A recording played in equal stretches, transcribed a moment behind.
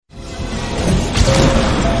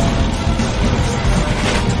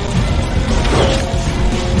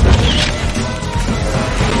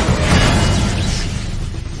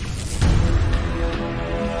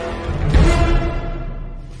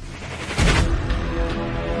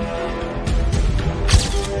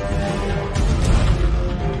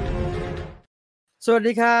สวัส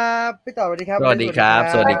ดีครับพี่ต่อสวัสดีครับสวัสดีครับ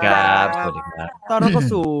สวัสดีครับ สวัสดีครับ ต้อนรับเข้า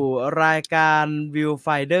สู่รายการ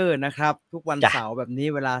Viewfinder นะครับทุกวัน จ้ะ เสาร์แบบนี้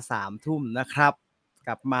เวลา 3 ทุ่มนะครับ ก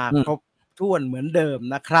ลับมา อืม ครบถ้วนเหมือนเดิม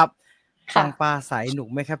นะครับ ค่ะ ฟังปลาใสหนุก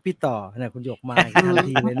ไหมครับพี่ต่อเนี่ยคุณหยกมาอีกทัน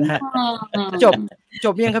ทีเลยนะฮะ จ จ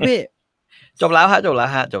บยังครับพี่ จบแล้วฮะ จบแล้ว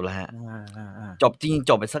ฮะ จบแล้วฮะ อ่า จบจริง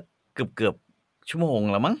จบไปสักเกือบชั่วโมง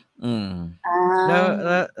แล้วมั้งแล้ว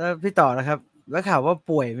พี่ต่อนะครับ แล้วข่าวว่า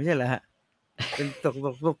ป่วยไม่ใช่เหรอฮะเป็น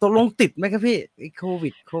ตกลงติดไหมครับพี่โควิ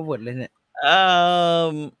ดเลยเนี่ย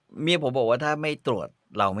เมียผมบอกว่าถ้าไม่ตรวจ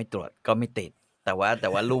เราไม่ตรวจก็ไม่ติด แต่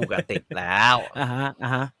ว่าลูกอะติดแล้ว อ่า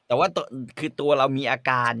ฮะ แต่ว่าคือตัวเรามีอา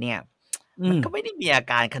การเนี่ย มันก็ อืม ไม่ได้มีอา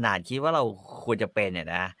การขนาดคิดว่าเราควรจะเป็นเนี่ย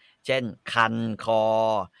นะ เช่นคันคอ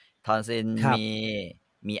ทอนซิล ครับ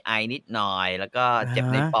มีไอนิดหน่อย แล้วก็เจ็บ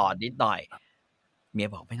ในปอดนิดหน่อย เมีย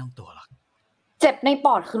บอกไม่ต้องตรวจหรอก เจ็บในป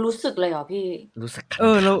อดคือรู้สึกเลยเหรอพี่ รู้สึกคัน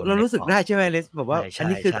เรารู้สึกได้ใช่ไหมเลสบอกว่า ใช่ อัน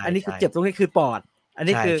นี้คือเจ็บตรงนี้คือปอด อัน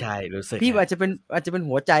นี้คือ ใช่รู้สึก พี่อาจจะเป็น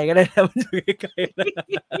หัวใจก็ได้นะมันอยู่ใกล้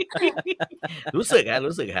ๆ รู้สึก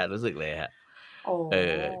รู้สึกเลยฮะ โอ้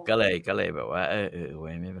ก็เลยแบบว่าเ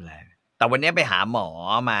ว้ยไม่เป็นไร แต่วันนี้ไปหาหมอ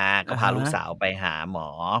มาก็พาลูกสาวไปหาหมอ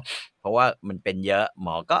เพราะว่ามันเป็นเยอะหม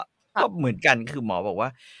อก็เหมือนกันคือหมอบอกว่า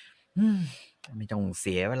ไม่ต้องเ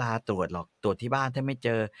สียเวลาตรวจหรอกตรวจที่บ้านถ้าไม่เจ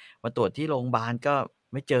อมาตรวจที่โรงพยาบาลก็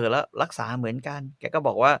ไม่เจอแล้วรักษาเหมือนกันแกก็บ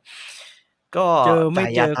อกว่าก็ เจอไม่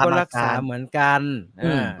เจอก็รักษาเหมือนกัน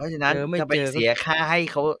เพราะฉะนั้น ไม่ จะไป เจอ เสียค่าให้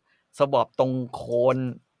เขาสวอปตรงโคน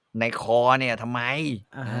ในคอเนี่ยทำไม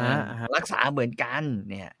รักษาเหมือนกัน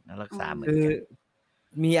เนี่ยรักษาเหมือน คือ กั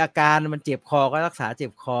น มีอาการมันเจ็บคอก็รักษาเจ็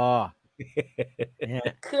บคอ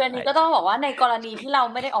คืออันนี้ก็ต้องบอกว่าในกรณีที่เรา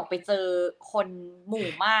ไม่ได้ออกไปเจอคนหมู่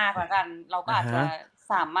มากแล้วกัน เราก็อาจจะ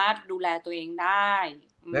สามารถดูแลตัวเองได้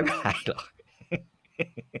ไม่เป็นไรหรอก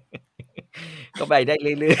ก็ไปได้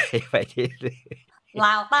เรื่อยๆไปเรื่อย ล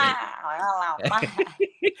าวต้า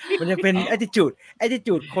มันจะเป็น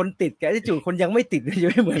attitude คนติดกับ attitude คนยังไม่ติดจะ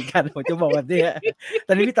ไม่เหมือนกันผมจะบอกแบบนี้ต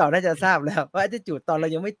อนนี้พี่ต่อน่าจะทราบแล้วว่า attitude ตอนเรา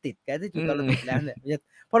ยังไม่ติดกับ attitude ตอนเราติดแล้วเนี่ย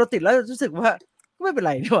พอเราติดแล้วรู้สึกว่าไม่เป็นไ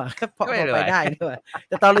รนี่หว่าพอไปได้นี่หว่า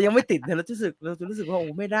แต่ตอนเรายังไม่ติดเนี่ยเรารู้สึกว่าโอ้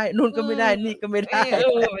ไม่ได้นู่นก็ไม่ได้นี่ก็ไม่ได้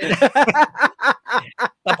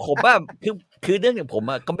แต่ผมว่าคือเรื่องของผม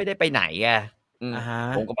ก็ไม่ได้ไปไหนไง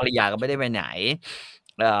ผมกับภรรยาก็ไม่ได้ไปไหน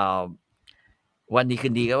วันดีคื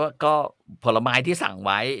นดีก็ผลไม้ที่สั่งไ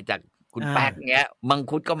ว้จากคุณแป๊กเงี้ยมัง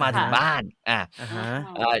คุดก็มาถึงบ้าน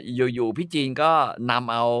อยู่พี่จีนก็น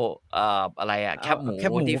ำเอาอะไรแคบหมู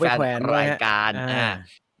ที่แฟนรายการ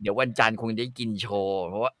เดี๋ยววันจันทร์คงได้กินโชว์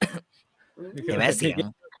เพราะว่าเห็นไหมเสี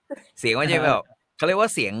ยงมันจะแบบเขาเรียกว่า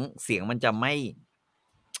เสียงมันจะไ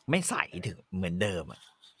ม่ใสถึงเหมือนเดิมอ่ะ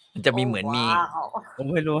มันจะมีเหมือนมีผม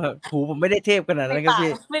ไม่รู้ครับหูผมไม่ได้เทพขนาดนั้นครับ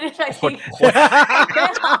พี่ไม่ได้ใช่ผ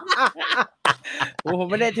ม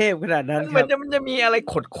ไม่ได้เทพขนาดนั้นครับมันจะมีอะไร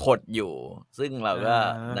ขดอยู่ซึ่งเราก็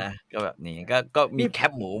นะก็แบบนี้ก็มีแค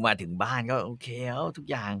บหมูมาถึงบ้านก็โอเคแล้วทุก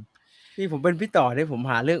อย่างนี่ผมเป็นพี่ต่อเนี่ยผม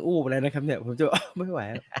หาเรื่องอู้อะไรนะครับเนี่ยผมจะไม่ไหว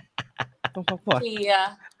ต้องพักผ่อน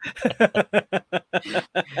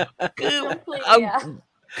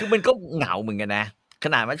คือมันก็เหงาเหมือนกันนะข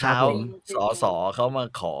นาดเมื่อเช้าสเขามา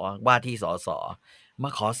ขอว่าที่สมา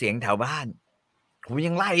ขอเสียงแถวบ้านผม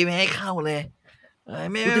ยังไล่ไม่ให้เข้าเลย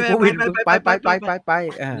ไม่ไป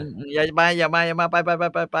อย่ามา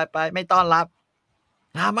ไปไม่ต้อนรับ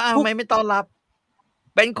ถามว่าทำไมไม่ต้อนรับ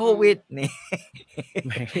เป็นโควิดนี่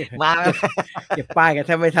มาเก็บป้ายกันแ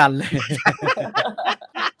ทบไม่ทันเลย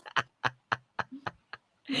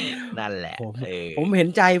นั่นแหละผมเห็น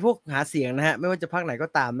ใจพวกหาเสียงนะฮะไม่ว่าจะพรรคไหนก็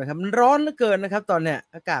ตามนะครับมันร้อนเหลือเกินนะครับตอนเนี้ย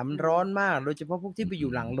อากาศมันร้อนมากโดยเฉพาะพวกที่ไปอ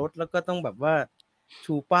ยู่หลังรถแล้วก็ต้องแบบว่า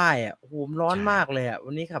ชูป้ายโอ้โหร้อนมากเลย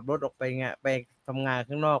วันนี้ขับรถออกไปทำงาน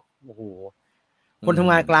ข้างนอกโอ้โหคนท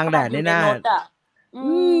ำงานกลางแดดนี่น่า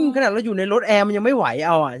ขนาดเราอยู่ในรถแอร์มันยังไม่ไหวเ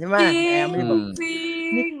อาใช่ไหมแอร์มันยังแบบ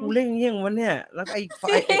นี่กูเร่งเยี่ยงวันเนี่ยแล้วไอ้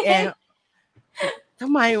แอร์ทำ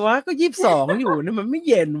ไมวะก็22อยู่เนี่ยมันไม่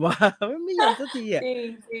เย็นวะไม่เย็นสักที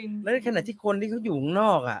แล้วในขณะที่คนที่เขาอยู่ข้างน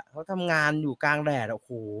อกเขาทำงานอยู่กลางแดดโอ้โ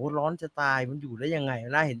หร้อนจะตายมันอยู่ได้ยังไง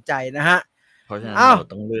น่าเห็นใจนะฮะเพราะฉะนั้นเรา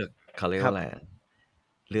ต้องเลือกเขาเรียกว่าอะไร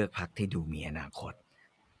เลือกพรรคที่ดูมีอนาคต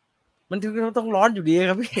มันถึงต้องร้อนอยู่ดี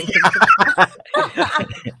ครับพี่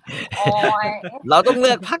เราต้องเ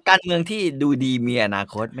ลือกพรรคการเมืองที่ดูดีมีอนา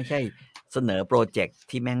คตไม่ใช่เสนอโปรเจกต์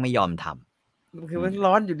ที่แม่งไม่ยอมทำคือมัน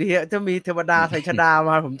ร้อนอยู่ดีจะมีเทวดาใส่ชดาม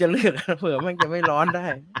าผมจะเลือกเผื่อมันจะไม่ร้อนได้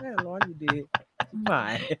ร้อนอยู่ดีหมา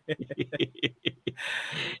ย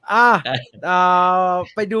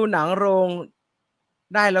ไปดูหนังโรง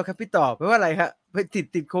ได้แล้วครับพี่ต่อเพราะว่าอะไรครับไป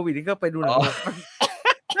ติดโควิดนี่ก็ไปดูหนัง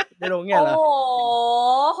ในโรงเนี่ยเหรอโอ้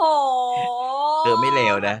โหไม่เล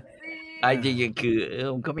วนะ จริงๆคือ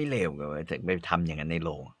มันก็ไม่เลวกันเว้ยแต่ไปทำอย่างนั้นในโร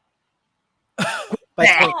ง ไป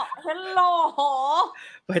อ๋ ต่อ อฮัลโหล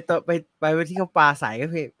ไปที่เขาปลาใสก็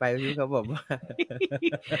พี่ไปที่เขาบอกว่า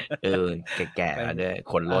แก่ ไป ๆมาด้วย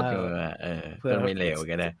ขนรถก็มาเพื่อ ก็ไม่เลว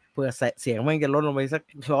กันนะ เพื่อเสียงมันจะลดลงไปสัก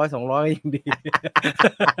100-200ก็ยังดี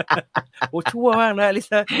โอ้ชั่วมากนะอลิ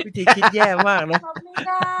ซาวิธีคิดแย่มากนะ รับไม่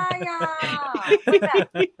ได้อ่ะมันแบบ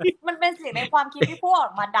มันเป็นเสียงในความคิดที่พูดอ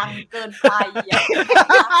อกมาดังเกินไปอ่ะ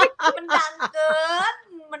มันดังเกิน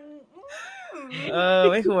มัน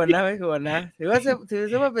ไม่ควรนะถือ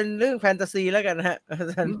ว่าเป็นเรื่องแฟนตาซีแล้วกันนะฮะ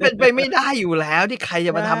มันเป็นไปไม่ได้อยู่แล้วที่ใครจ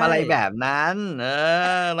ะมาทำอะไรแบบนั้น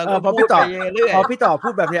เราก็ พอ พู พี่ ด ต่อ ไปเรื่อย พอพี่ต่อพู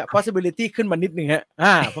ดแบบเนี้ย possibility ขึ้นมานิดนึงฮะ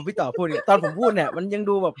พอพี่ต่อพูดเนี่ยตอนผมพูดเนี่ยมันยัง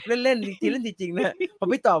ดูแบบเล่นๆจริงๆนะพอ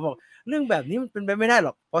พี่ต่อบอกเรื่องแบบนี้มันเป็นไปไม่ได้หร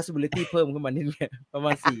อก possibility เพิ่มขึ้นมานิดนึงประมา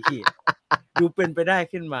ณ4 ขีดดูเป็นไปได้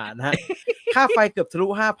ขึ้นมานะฮะค่าไฟเกือบทะลุ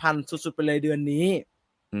 5,000 สุดๆไปเลยเดือนนี้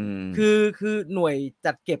คือหน่วย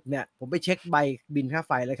จัดเก็บเนี่ยผมไปเช็คใบบินค่าไ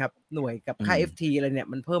ฟแล้วครับหน่วยกับค่า FT อะไรเนี่ย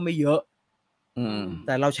มันเพิ่มไม่เยอะแ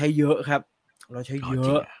ต่เราใช้เยอะครับเราใช้เย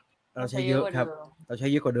อะครับเราใช้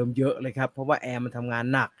เยอะกว่าเดิมเยอะเลยครับเพราะว่าแอร์มันทำงาน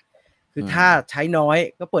หนักคือถ้าใช้น้อย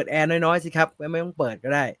ก็เปิดแอร์น้อยๆสิครับไม่ต้องเปิดก็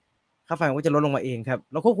ได้ค่าไฟมันก็จะลดลงมาเองครับ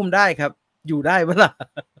เราควบคุมได้ครับอยู่ได้เปล่า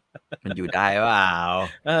มันอยู่ได้เปล่า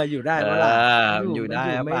อยู่ได้เปล่ามันอยู่ได้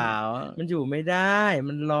เปล่ามันอยู่ไม่ได้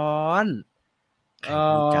มันร้อนใคร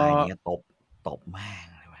พูดจาอย่างนี้ตบแม่ง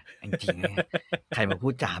เลยวะจริงๆใครมาพู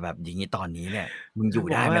ดจาแบบอย่างนี้ตอนนี้เนี่ยมึงอยู่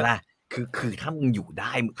ได้ไหมล่ะคือถ้ามึงอยู่ไ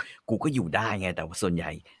ด้กูก็อยู่ได้ไงแต่ว่าส่วนให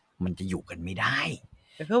ญ่มันจะอยู่กันไม่ได้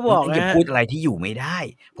เขาบอกนะอย่าพูดอะไรที่อยู่ไม่ได้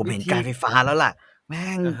ผมเห็นการไฟฟ้าแล้วล่ะแม่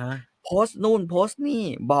งโพสต์นู่นโพสต์นี่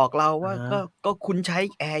บอกเราว่าก็คุณใช้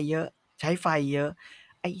แอร์เยอะใช้ไฟเยอะ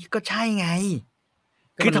ไอ้ก็ใช่ไง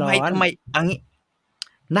คือทำไมอันนี้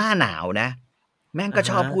หน้าหนาวนะแม่งก็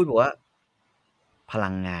ชอบพูดบอกว่าพ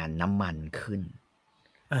ลังงานน้ำมันขึ้น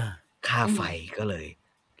ค่าไฟก็เลย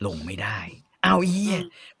ลงไม่ได้เอา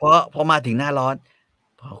พอมาถึงหน้าร้อน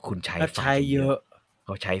เพราะคุณใช้ไฟเยอะเข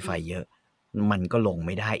าใช้ไฟเยอะมันก็ลงไ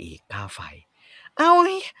ม่ได้อีกค่าไฟเอา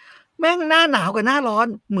แม่งหน้าหนาวกับหน้าร้อน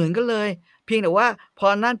เหมือนกันเลยเพียงแต่ว่าพอ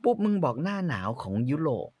นั่นปุ๊บมึงบอกหน้าหนาวของยุโร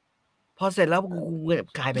ปพอเสร็จแล้วกู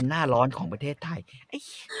กลายเป็นหน้าร้อนของประเทศไทย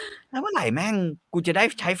แล้วเมื่อไหร่แม่งกูจะได้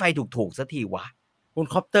ใช้ไฟถูกๆสักทีวะคุณ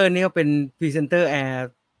คอปเตอร์นี่ก็เป็นพรีเซนเตอร์แอร์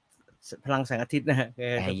พลังแสงอาทิตย์นะฮะแ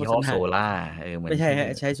อร์ยี่ห้อโซล่าไม่ใช่ฮะ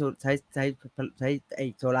ใช้ไอ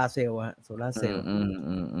โซล่าเซลล์ฮะโซล่าเซลล์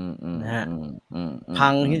นะฮะพั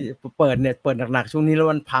งที่เปิดหนักๆช่วงนี้แล้ว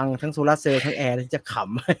มันพังทั้งโซล่าเซลล์ทั้งแอร์ที่จะขำ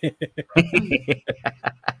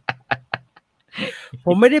ผ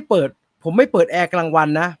มไม่เปิดแอร์กลางวัน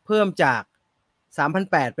นะเพิ่มจาก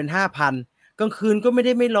 3,800 เป็น 5,000 กลางคืนก็ไม่ไ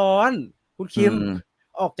ด้ไม่ร้อนคุณคิม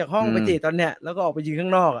ออกจากห้องไปสิตอนเนี้ยแล้วก็ออกไปยืนข้า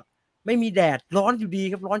งนอกไม่มีแดดร้อนอยู่ดี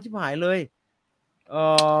ครับร้อนชิบหายเลย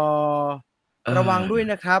ระวังด้วย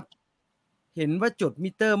นะครับเห็นว่าจดมิ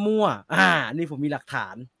เตอร์มั่วนี่ผมมีหลักฐา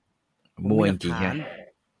นมั่วจริง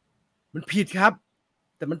ๆมันผิดครับ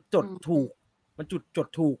แต่มันจดถูกมันจด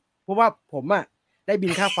ถูกเพราะว่าผมได้บิ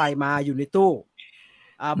นค่าไฟมาอยู่ในตู้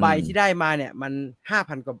ใบที่ได้มาเนี่ยมัน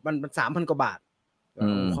 5,000 กว่ามัน 3,000 กว่าบาท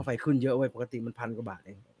ค่าไฟขึ้นเยอะเว้ยปกติมัน 1,000 กว่าบาทเอ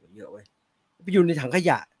งเยอะเว้ยไปอยู่ในถังข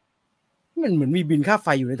ยะมันเหมือนมีบินค่าไฟ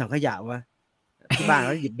อยู่ในถังขยะวะที่บ้านแ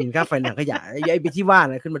ล้วหยิบบินค่าไฟถังขยะไอ้ไปที่บ้าน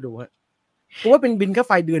นะขึ้นมาดูฮะเพราะว่าเป็นบินค่าไ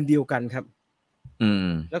ฟเดือนเดียวกันครับ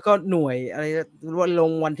แล้วก็หน่วยอะไรล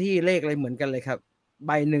งวันที่เลขอะไรเหมือนกันเลยครับใ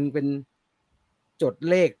บหนึ่งเป็นจด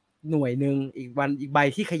เลขหน่วยหนึ่งอีกใบ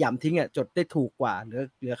ที่ขยำทิ้งจดได้ถูกกว่าเ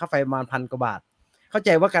หลือค่าไฟประมาณ 1,000 กว่าบาทเข้าใจ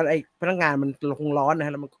ว่าการไอ้พนักงานมันคงร้อนนะฮ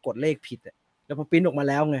ะแล้วมันก็กดเลขผิดแล้วพอปริ้นออกมา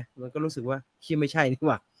แล้วไงมันก็รู้สึกว่าคิดไม่ใช่นี่ห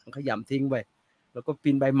ว่ามันขยำทิ้งไปแล้วก็ป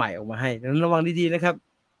ริ้นใบใหม่ออกมาให้ดังนั้นระวังดีๆนะครับ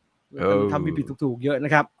ทำผิดถูกๆเยอะน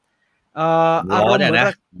ะครับอา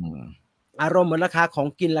รมณ์เหมือนราคาของ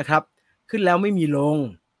กินแหละครับขึ้นแล้วไม่มีลง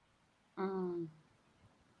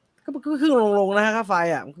ก็ขึ้นลงนะค่าไฟ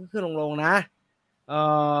มันขึ้นลงนะ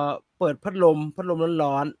เปิดพัดลม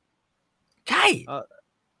ร้อนๆใช่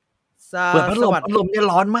เปิดพัดลมเนี่ย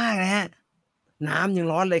ร้อนมากนะฮะน้ำยัง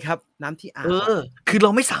ร้อนเลยครับน้ำที่อาบคือเรา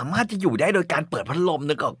ไม่สามารถจะอยู่ได้โดยการเปิดพัดลม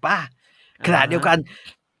นึกออกป่ะขณะเดียวกัน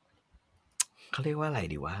เขาเรียกว่าอะไร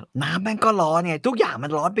ดีวะน้ำแม่งก็ร้อนไงทุกอย่างมั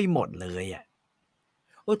นร้อนไปหมดเลย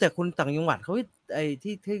แต่คุณต่างจังหวัดเขาไอ้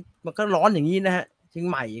ที่มันก็ร้อนอย่างนี้นะฮะเชียง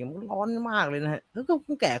ใหม่มันก็ร้อนมากเลยนะฮะแล้วก็ค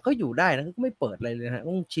นแก่ก็อยู่ได้นะก็ไม่เปิดอะไรเลยนะฮะ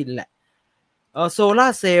ต้องชินแหละโซล่า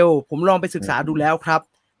เซลล์ผมลองไปศึกษาดูแล้วครับ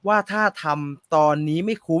ว่าถ้าทำตอนนี้ไ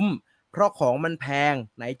ม่คุ้มเพราะของมันแพง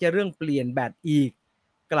ไหนจะเรื่องเปลี่ยนแบตอีก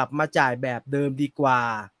กลับมาจ่ายแบบเดิมดีกว่า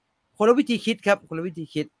คนละวิธีคิดครับคนละวิธี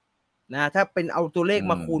คิดนะถ้าเป็นเอาตัวเลข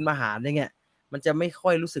มาคูณมาหารอย่างเงี้ยมันจะไม่ค่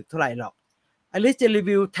อยรู้สึกเท่าไหร่หรอก อลิสจะรี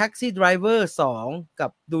วิว Taxi Driver 2 กั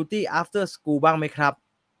บ Duty After School บ้างไหมครับ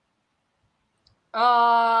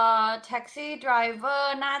Taxi Driver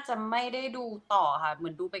น่าจะไม่ได้ดูต่อค่ะเหมื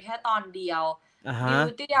อนดูไปแค่ตอนเดียว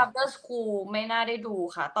Duty After School ไม่น่าได้ดู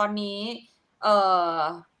ค่ะตอนนี้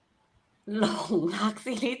หลงรัก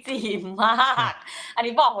ซีรีส์จีนมากอัน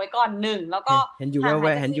นี้บอกไว้ก่อน1แล้วก็เห็นอยู่แว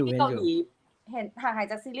ะเห็นอยู่ห่างหาย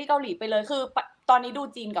จากซีรีส์เกาหลีไปเลยคือตอนนี้ดู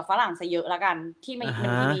จีนกับฝรั่งซะเยอะแล้วกันที่มัน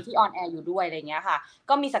มีที่ออนแอร์อยู่ด้วยอะไรเงี้ยค่ะ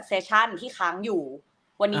ก็มี Succession ที่ค้างอยู่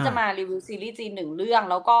วันนี้จะมารีวิวซีรีส์จีน1เรื่อง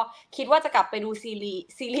แล้วก็คิดว่าจะกลับไปดูซีรี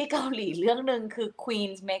ส์เกาหลีเรื่องนึงคือ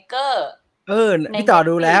Queen's Maker พี่ต่อ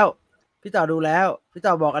ดูแล้วพี่ต่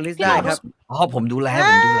อบอกอลิสได้ครับผมดูแล้ว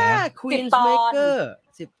Queen's Maker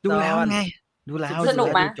 10 ดูแล้วไงดูแล้วสนุก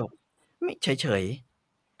มั้ยจบไม่เฉย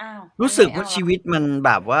ๆรู้สึกว่าชีวิตมันแ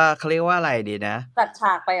บบว่าเขาเรียกว่าอะไรดีนะตัดฉ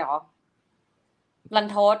ากไปหรอรัน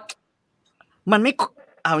ทดมันไม่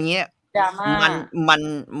เอาอย่างเงี้ย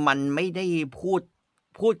มันไม่ได้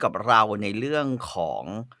พูดกับเราในเรื่องของ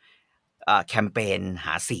แคมเปญห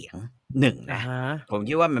าเสียง1นะผม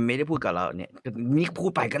คิดว่ามันไม่ได้พูดกับเราเนี่ยนี่พู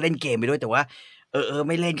ดไปก็เล่นเกมไปด้วยแต่ว่าไ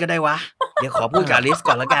ม่เล่นก็ได้วะเดี๋ยวขอพูดกับอลิส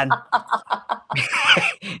ก่อนแล้วกัน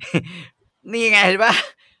นี่ไงเห็นป่ะ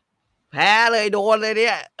แพ้เลยโดนเลยเนี่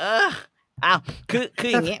ยอ้าวคื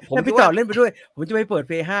ออย่างงี้ผมพี่ต่อเล่นไปด้วยผมจะไปเปิด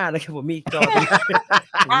Play 5นะครับผมมีจอ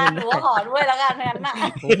หนูขอด้วยแล้วกันงั้นน่ะ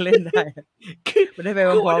ผมเล่นได้ไม่ได้ไปพ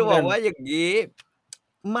ร้อมๆกันว่าอย่างงี้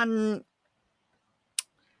มัน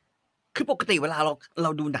คือปกติเวลาเรา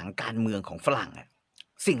ดูหนังการเมืองของฝรั่งอะ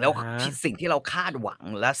สิ่งที่เราคาดหวัง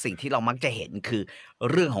และสิ่งที่เรามักจะเห็นคือ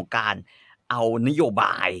เรื่องของการเอานโยบ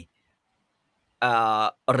าย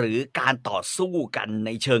หรือการต่อสู้กันใน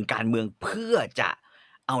เชิงการเมืองเพื่อจะ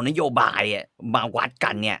เอานโยบายมาวัดกั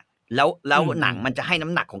นเนี่ยแล้วหนังมันจะให้น้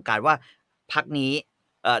ำหนักของการว่าพรรคนี้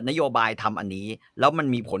นโยบายทำอันนี้แล้วมัน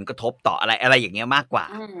มีผลกระทบต่ออะไรอย่างเงี้ยมากกว่า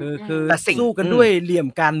คือสู้กันด้วยเหลี่ยม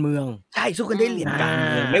การเมืองใช่สู้กันด้วยเหลี่ยมการเ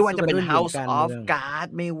มืองไม่ว่าจะเป็น House of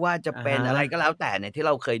Cards ไม่ว่าจะเป็นอะไรก็แล้วแต่เนี่ยที่เ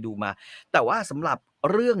ราเคยดูมาแต่ว่าสำหรับ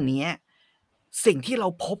เรื่องนี้สิ่งที่เรา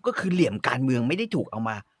พบก็คือเหลี่ยมการเมืองไม่ได้ถูกเอา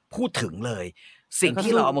มาพูดถึงเลยสิ่ง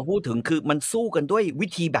ที่เราเอามาพูดถึงคือมันสู้กันด้วยวิ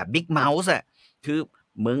ธีแบบ Big Mouse อ่ะคือ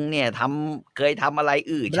มึงเนี่ยเคยทำอะไร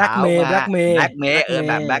เช้ามา Blackmail แบ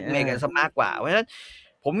บ Blackmail กันซะมากกว่าเพราะฉะนั้น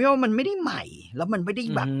ผมว่ามันไม่ได้ใหม่แล้วมันไม่ได้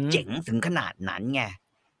แบบเจ๋งถึงขนาดนั้นไง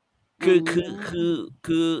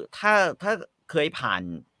คือถ้าเคยผ่าน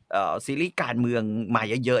ซีรีส์การเมืองมา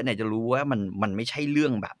เยอะๆเนี่ยจะรู้ว่ามันไม่ใช่เรื่อ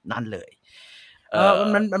งแบบนั้นเลย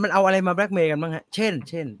มันเอาอะไรมาแบล็กเมย์กันบ้างฮะเช่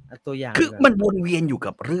นตัวอย่างคือมันวนเวียนอยู่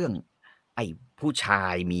กับเรื่องไอ้ผู้ชา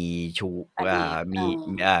ยมี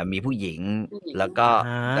มีผู้หญิงแล้วก็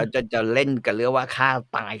จะเล่นกันเรื่องว่าฆ่า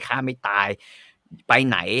ตายฆ่าไม่ตายไป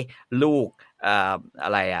ไหนลูกอ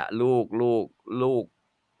ะไรอ่ะลูก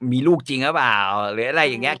มีลูกจริงหรือเปล่าหรืออะไร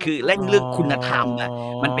อย่างเงี้ยคือเล่นเรื่องคุณธรรมอ่ะ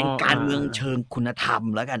มันเป็นการเมืองเชิงคุณธรรม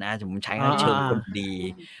แล้วกันนะผมใช้เชิงคนดี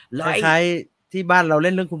แล้วคล้ายๆที่บ้านเราเ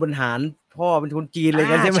ล่นเรื่องคุณบรรหารพ่อเป็นคนจีนอะไร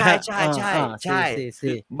กันใช่ไหมใช่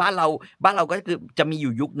บ้านเราก็คือจะมีอ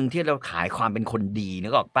ยู่ยุคนึงที่เราขายความเป็นคนดีนึ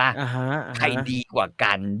กออกป่ะใครดีกว่า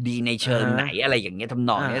กันดีในเชิงไหนอะไรอย่างเงี้ยทำ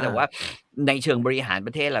นองเนี้ยแต่ว่าในเชิงบริหารป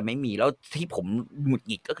ระเทศล่ะไม่มีแล้วที่ผมหงุดห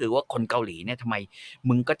งิดก็คือว่าคนเกาหลีเนี่ยทำไม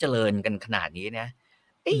มึงก็เจริญกันขนาดนี้นะ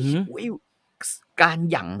การ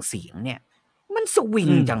หยั่งเสียงเนี่ยมันสวิ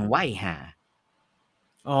งจังไว้ฮะ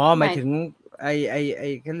หมายถึงไอ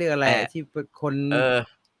เขาเรียกอะไรที่คน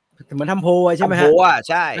เหมือนทำโพใช่ไหมฮะทำโพ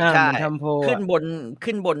ใช่ขึ้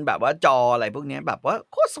นบนแบบว่าจออะไรพวกนี้แบบว่า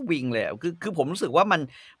โคตรสวิงเลยคือผมรู้สึกว่า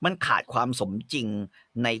มันขาดความสมจริง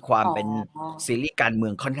ในความเป็นซีรีส์การเมื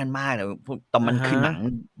องค่อนข้างมากนะแต่มันคือหนัง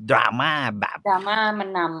ดราม่าแบบดราม่ามัน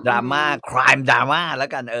นำดราม่าครามดราม่าแล้ว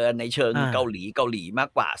กันในเชิงเกาหลีมาก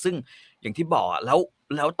กว่าซึ่งอย่างที่บอกแ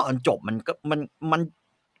ล้วตอนจบมันก็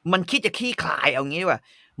มันคิดจะขี้คลายเอางี้ดีกว่า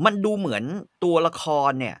มันดูเหมือนตัวละค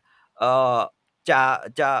รเนี่ย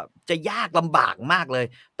จะยากลำบากมากเลย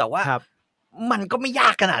แต่ว่ามันก็ไม่ยา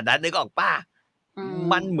กขนาดนั้นนึกออกป่ะ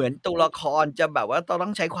มันเหมือนตัวละครจะแบบว่าต้อ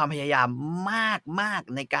งใช้ความพยายามมาก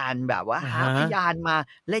ในการแบบว่าหาพยานมา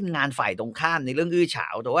เล่นงานฝ่ายตรงข้ามในเรื่องอื้อฉา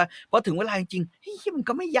วแต่ว่าพอถึงเวลาจริงๆเฮ้ยมัน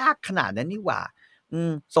ก็ไม่ยากขนาดนั้นนี่หว่า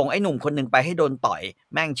ส่งไอ้หนุ่มคนนึงไปให้โดนต่อย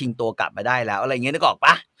แม่งชิงตัวกลับมาได้แล้วอะไรเงี้ยนึกออก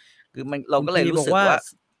ป่ะคือมันเราก็เลยรู้สึกว่า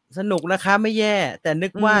สนุกนะคะไม่แย่แต่นึ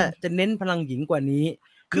กว่าจะเน้นพลังหญิงกว่านี้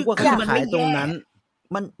คือว่ามันขายตรงนั้น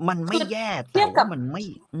มันไม่แย่แต่ว่ามันไม่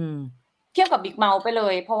เทียบกับบิ๊กเมาส์ไปเล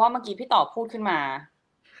ยเพราะว่าเมื่อกี้พี่ต่อพูดขึ้นมา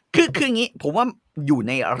คืออย่างงี้ผมว่าอยู่ใ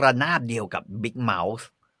นระนาบเดียวกับบิ๊กเมาส์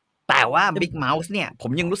แต่ว่าบิ๊กเมาส์เนี่ยผ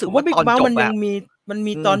มยังรู้สึกว่าตอนจบมัน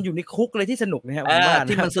มีตอนอยู่ในคุกเลยที่สนุกนะฮะ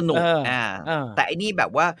ที่มันสนุกแต่อันนี้แบ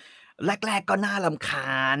บว่า แรกๆก็น่ารำค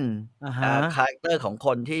าญคาแรคเตอร์ของค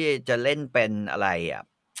นที่จะเล่นเป็นอะไรอะ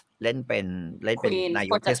เล่นเป็นนา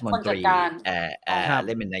ยกเทศมนตรีเ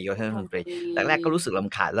ล่นเป็นนายกเทศมนตรีแรกๆก็รู้สึกร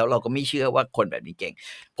ำคาญแล้วเราก็ไม่เชื่อว่าคนแบบนี้เก่ง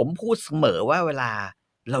ผมพูดเสมอว่าเวลา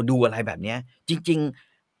เราดูอะไรแบบเนี้ยจริง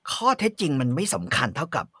ๆข้อเท็จจริงมันไม่สำคัญเท่า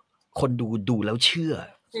กับคนดูแล้วเชื่อ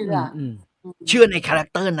ในคาแรค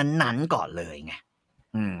เตอร์นั้นๆก่อนเลยไง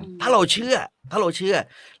ถ้าเราเชื่อ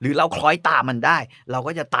หรือเราคล้อยตามมันได้เรา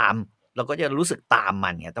ก็จะตามเราก็จะรู้สึกตามมั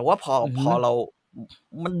นไงแต่ว่าพอเรา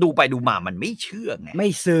มันดูไปดูมามันไม่เชื่อไงไม่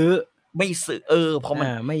ซื้อพอมัน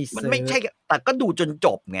ไม่ใช่แต่ก็ดูจนจ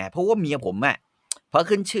บไงเพราะว่าเมียผมอ่ะเพราะ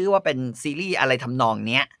ขึ้นชื่อว่าเป็นซีรีส์อะไรทำนอง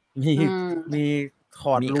เนี้ยมีข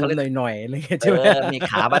อดรูนหน่อยๆอะไรใช่ไหมมี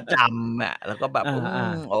ขาประจำอ่ะแล้วก็แบบ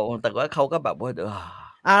โอ้แต่ว่าเขาก็แบบว่า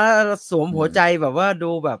สวมหัวใจแบบว่า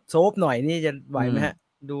ดูแบบโซฟหน่อยนี่จะไหวไหมฮะ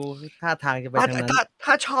ดูท่าทางจะไปทางนั้น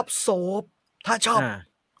ถ้าชอบโซฟถ้าชอ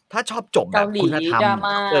บจบแบบคุณธรรม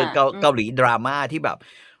เกาหลีดราม่าที่แบบ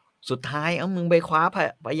สุดท้ายมึงไปคว้า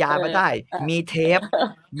พยานมาได้มีเทป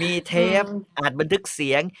อัดบันทึกเสี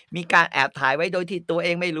ยงมีการแอบถ่ายไว้โดยที่ตัวเอ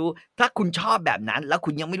งไม่รู้ถ้าคุณชอบแบบนั้นแล้วคุ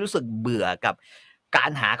ณยังไม่รู้สึกเบื่อกับกา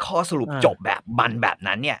รหาข้อสรุปจบแบบ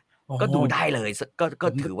นั้นเนี่ยก็ดูได้เลยก็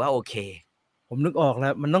ถือว่าโอเคผมนึกออกแล้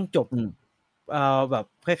วมันต้องจบแบบ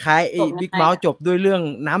คล้ายๆไอ้บิ๊กเมาส์จบด้วยเรื่อง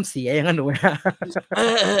น้ำเสียอย่างนั้นหนูนะ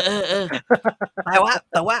แ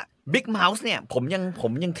ต่ว่าบิ๊กเมาส์เนี่ยผม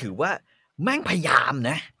ยังถือว่าแม่งพยายาม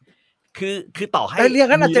นะคือต่อให้เรียก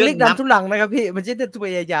กันอาจจะเรียกดันทุลังนะครับพี่มันไม่ได้พ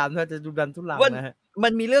ยายามนะจะดูดันทุลังนะฮะมั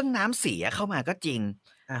นมีเรื่องน้ำเสียเข้ามาก็จริง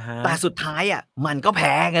แต่สุดท้ายอ่ะมันก็แ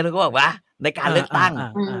พ้กันก็บอกว่าในการเลือกตั้ง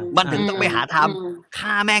มันถึงต้องไปหาทำฆ่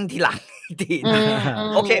าแม่งทีหลังที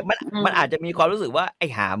โอเคมันอาจจะมีความรู้สึกว่าไอ้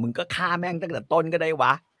หามึงก็ฆ่าแม่งตั้งแต่ต้นก็ได้ว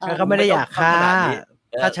ะก็ไม่ได้อยากฆ่า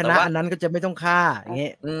ถ้าชนะอันนั้นก็จะไม่ต้องฆ่าอย่างเงี้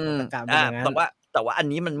ยแต่ว่าอัน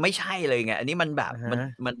นี้มันไม่ใช่เลยไงอันนี้มันแบบ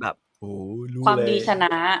มันแบบโอ้รู้ความดีชน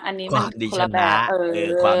ะอันนี้มันคนละแบบ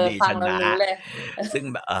ความดีชนะซึ่ง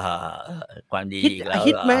แบบความดีแล้ว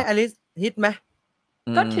ฮิตไหมอลิสฮิตไหม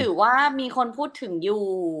ก็ถือว่ามีคนพูดถึงอยู่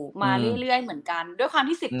มาเรื่อยๆเหมือนกันด้วยความ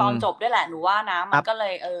ที่10 ตอนจบด้วยแหละหนูว่านะมันก็เล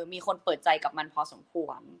ยมีคนเปิดใจกับมันพอสมคว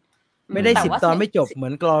รไม่ได้10 ตอนไม่จบเหมื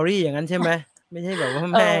อน Glory อย่างนั้นใช่ไหมไม่ใช่แบบว่า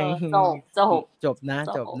แม่งจบน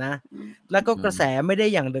ะแล้วก็กระแสไม่ได้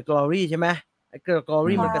อย่าง The Glory ใช่ไหม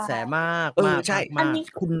Glory มันกระแสมากใช่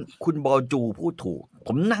คุณบอจูพูดถูกผ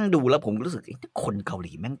มนั่งดูแล้วผมรู้สึกคนเกาห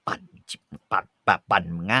ลีแม่งปั่น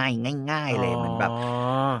ง่ายเลยมันแบบ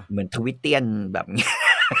เหมือนทวิตเตียนแบบ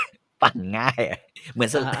ปั่นง่ายเหมือ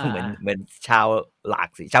นชาวหลาก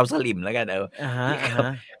สิชาวสลิมแล้วกัน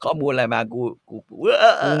ข้อมูลอะไรมากู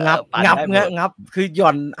งับคือหย่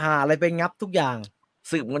อนอะไรไปงับทุกอย่าง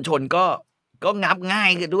สื่อมวลชนก็งับง่าย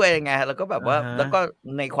ด้วยไงแล้วก็แบบว่าแล้วก็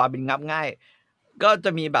ในความเป็นงับง่ายก็จ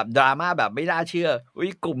ะมีแบบดราม่าแบบไม่น่าเชื่อ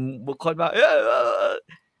กลุ่มบุคคลว่า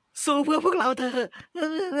สู้เพื่อพวกเราเธอ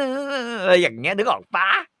อะไรอย่างเงี้ยนึกออกปะ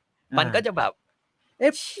มันก็จะแบบ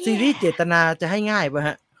ซีรีส์เจตนาจะให้ง่ายป่ะฮ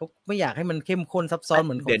ะเขาไม่อยากให้มันเข้มข้นซับซ้อนเห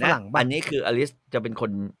มือนของฝรั่งบ้างอันนี้คืออลิสจะเป็นค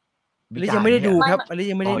นอลิสยังไม่ได้ดูครับอลิส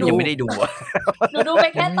ยังไม่ได้ดูหนูดูไป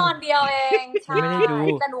แค่ตอนเดียวเองใช่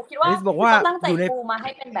แต่หนูคิดว่าเขาตั้งใจปูมาให้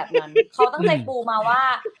เป็นแบบนั้นเขาตั้งใจปูมาว่า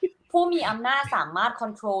ผู้มีอำนาจสามารถคว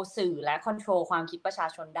บคุมสื่อและควบคุมความคิดประชา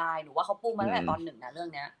ชนได้หนูว่าเขาปูมาตั้งแต่ตอน1นะเรื่อง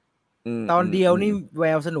เนี้ยตอนเดียวนี่แว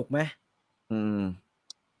วสนุกไหม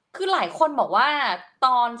คือหลายคนบอกว่าต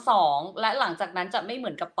อน2และหลังจากนั้นจะไม่เหมื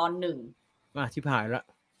อนกับตอน1ชิบหายละ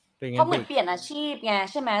เพราะเหมือนเปลี่ยนอาชีพไง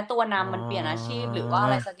ใช่ไหมตัวนำมันเปลี่ยนอาชีพหรือว่าอะ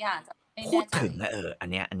ไรสักอย่างจะพูดถึงอัน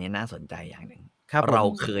นี้น่าสนใจอย่างหนึ่ง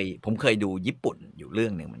ผมเคยดูญี่ปุ่นอยู่เรื่อ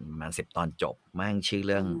งหนึ่งมันมา10 ตอนจบมั่งชื่อ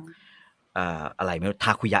เรื่องอะไรไม่รู้ท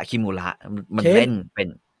าคุยะคิมุระมันเล่นเป็น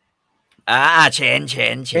เชน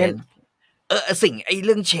สิ่งไอ้เ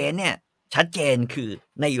รื่องเชนเนี่ยชัดเจนคือ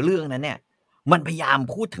ในเรื่องนั้นเนี่ยมันพยายาม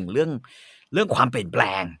พูดถึงเรื่องความเปลี่ยนแปล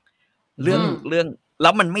งเรื่องแล้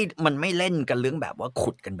วมันไม่เล่นกันเรื่องแบบว่า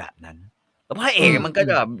ขุดกันแบบนั้นแล้วพระเอกมันก็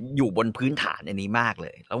จะอยู่บนพื้นฐานอันนี้มากเล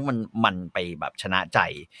ยแล้วมันไปแบบชนะใจ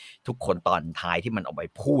ทุกคนตอนท้ายที่มันออกไป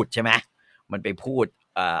พูดใช่ไหมมันไปพูด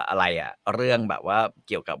อะไรเรื่องแบบว่าเ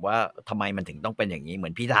กี่ยวกับว่าทำไมมันถึงต้องเป็นอย่างนี้เหมื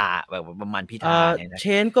อนพิธาแบบประมาณพิธาเนี่ยเช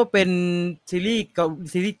นก็เป็นซีรีส์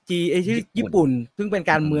ซีรีส์ญี่ปุ่นซึ่งเป็น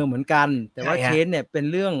การเมืองเหมือนกันแต่ว่าเชนเนี่ยเป็น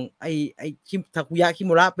เรื่องไอ้ทาคุยะคิ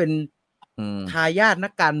มุระเป็นทายาทนั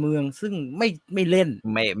กการเมืองซึ่งไม่เล่น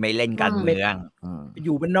ไม่เล่นการเมืองอ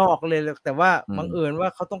ยู่เป็นนอกเลยแต่ว่าบังเอิญว่า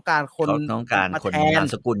เขาต้องการคนนาม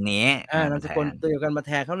สกุลนี้นามสกุลตัวเดียวกันมาแ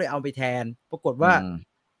ทนเขาเลยเอาไปแทนปรากฏว่า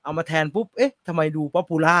เอามาแทนปุ๊บทำไมดูป๊อป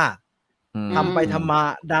ปูล่า ทำไปทำมา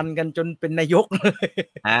ดันกันจนเป็นนายกเลย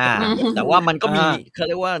แต่ว่ามันก็มีเขาเ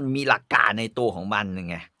รียกว่ามีหลักการในตัวของมัน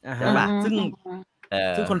ไงใช่ป่ะซึ่ง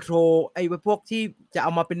คอนโทรลไอ้พวกที่จะเอ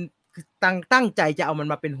ามาเป็นตั้งใจจะเอามัน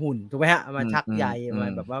มาเป็นหุ่นถูกไหมฮะมาชักใยมา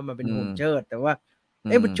แบบว่ามาเป็นหุ่นเชิดแต่ว่า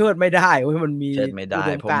มันเชิดไม่ได้เว้ยมันมีอุ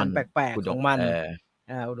ดมการณ์แปลกๆของมัน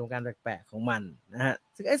อุดมการณ์แปลกๆของมันนะฮะ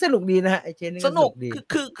สนุกดีนะฮะไอ้เชนนี่สนุกดี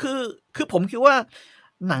คือผมคิดว่า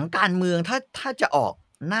หนังการเมืองถ้าจะออก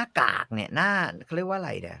หน้ากากเนี่ยหน้าเขาเรียกว่าอะไ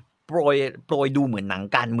รเนี่ยโปรยดูเหมือนหนัง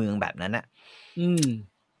การเมืองแบบนั้นน่ะ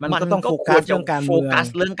มันก็ต้องโฟกัสเรื่องก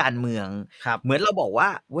ารเมืองเหมือนเราบอกว่า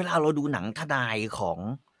เวลาเราดูหนังทนายของ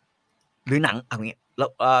หรือหนังเอางี้เรา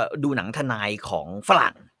ดูหนังทนายของฝ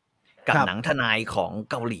รั่งกับหนังทนายของ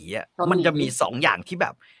เกาหลีอ่ะมันจะมี2อย่างที่แบ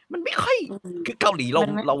บมันไม่ค่อยคือเกาหลีเร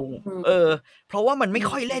าเพราะว่ามันไม่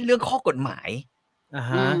ค่อยเล่นเรื่องข้อกฎหมาย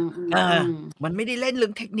มันไม่ได้เล่นเรื่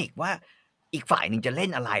องเทคนิคว่าอีกฝ่ายหนึ่งจะเล่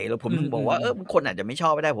นอะไรแล้วผมถึงบอกว่าคนอาจจะไม่ชอ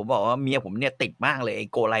บไม่ได้ผมบอกว่าเมียผมเนี่ยติดมากเลยไอ้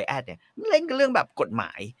โกไลแอดเนี่ยมันเล่นกันเรื่องแบบกฎหม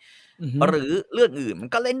ายหรือเรื่องอื่นมัน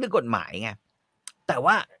ก็เล่นเรื่องกฎหมายไงแต่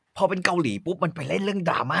ว่าพอเป็นเกาหลีปุ๊บมันไปเล่นเรื่อง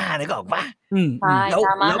ดราม่าเลยก็ออกป่ะแล้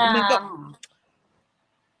วมันก็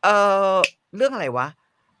เรื่องอะไรวะ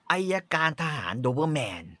อัยการทหารโดเบอร์แม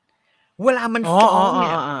นเวลามันฟ้องเ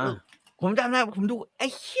นี่ยผมจำได้ผมดูไอ้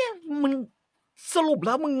เหี้ยมึงสรุปแ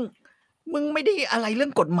ล้วมึงไม่ได้อะไรเรื่อ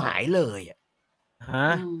งกฎหมายเลย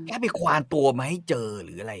แค่ไปควานตัวมาให้เจอห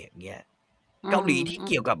รืออะไรอย่างเงี้ยเกาหลีที่เ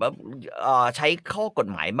กี่ยวกับใช้ข้อกฎ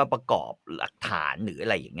หมายมาประกอบหลักฐานหรืออะ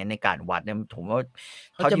ไรอย่างเงี้ยในการวัดเนี่ยผมว่า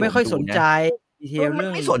เขาจะไม่ค่อยสนใจมัน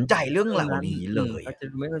ไม่สนใจเรื่องเหล่านี้เลยเขาจะ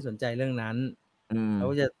ไม่ค่อยสนใจเรื่องนั้นเขา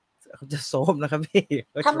จะโซมนะครับพี่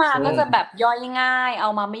ถ้ามาก็จะแบบย่อยง่ายเอา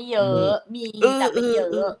มาไม่เยอะมีแต่ไม่เยอ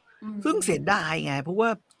ะซึ่งเสียดายไงเพราะว่า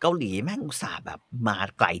เกาหลีแม่งอุตส่าห์แบบมา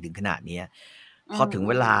ไกลถึงขนาดนี้พอถึง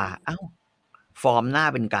เวลาฟอร์มหน้า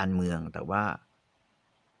เป็นการเมืองแต่ว่า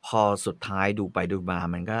พอสุดท้ายดูไปดูมา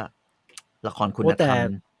มันก็ละครคุณธรรม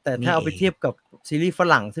แต่ถ้าเอาไปเทียบกับซีรีส์ฝ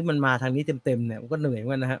รั่งซึ่งมันมาทางนี้เต็มๆเนี่ยมันก็เหนื่อยเหมือ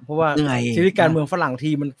นกันนะฮะเพราะว่าซีรีส์การเมืองฝรั่งที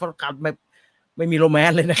มันไม่มีโรแมน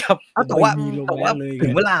ต์เลยนะครับแต่ว่าถึ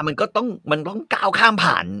งเวลามันต้องก้าวข้าม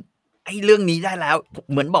ผ่านไอ้เรื่องนี้ได้แล้ว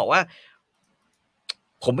เหมือนบอกว่า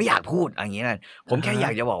ผมไม่อยากพูดอย่างนี้นะผมแค่อย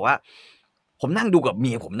ากจะบอกว่าผมนั่งดูกับเ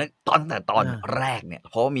มียผมนะตอนแรกเนี่ย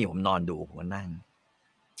เพราะว่าเมียผมนอนดูผมก็นั่ง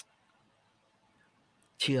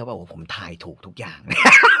เชื่อป่ะว่าผมทายถูกทุกอย่าง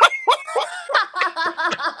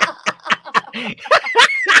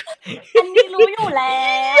อันนี้รู้อยู่แล้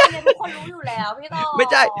วเนี่ยทุกคนรู้อยู่แล้วพี่ต่อไม่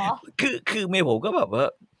ใช่คือเมียผมก็แบบว่า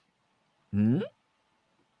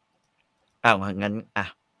งั้น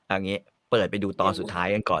อย่างงี้เปิดไปดูตอนสุดท้าย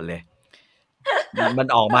กันก่อนเลยมัน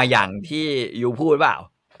ออกมาอย่างที่ยูพูดเปล่า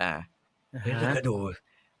แล้วก็ดู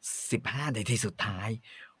15 นาทีสุดท้าย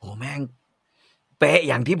โอ้แม่งเป๊ะ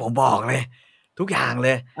อย่างที่ผมบอกเลยทุกอย่างเล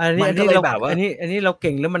ยมันก็เลยแบบว่าอันนี้เราเ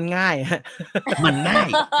ก่งแล้วมันง่ายฮะมันง่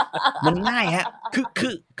ายฮะ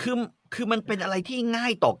คือมันเป็นอะไรที่ง่า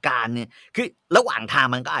ยต่อการเนี่ยคือระหว่างทาง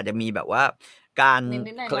มันก็อาจจะมีแบบว่าการ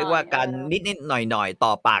เขาเรียกว่าการนิดหน่อยต่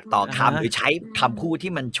อปากต่อคำหรือใช้คำพูด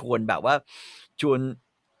ที่มันชวนแบบว่าชวน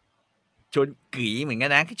กีเหมือนกั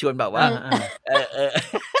นนะชวนแบบว่า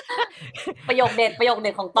ประโยคเด็ด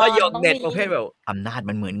ของตอนประโยคเด็ดประเภทแบบอำนาจ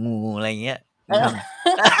มันเหมือนงูอะไรเงี้ย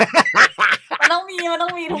มันต้องมี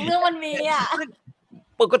ทุกเรื่องมันมี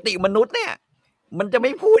ปกติมนุษย์เนี่ยมันจะไ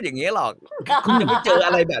ม่พูดอย่างนี้หรอกคุณจะไม่เจออ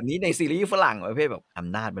ะไรแบบนี้ในซีรีส์ฝรั่งประเภทแบบอ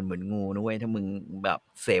ำนาจมันเหมือนงูนะเว้ยถ้ามึงแบบ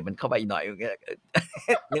เสพมันเข้าไปหน่อยอย่างเงี้ย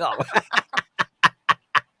นึกออกป่ะ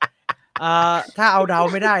ถ้าเอาเดา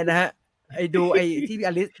ไม่ได้นะฮะดูที่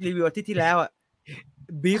อลิสรีวิวที่แล้วอ่ะ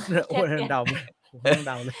บีฟเนี่ยโอ้เดาต้องเ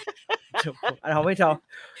ดาเลยเราไม่เดา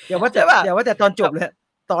อย่าว่าแต่ตอนจบเลย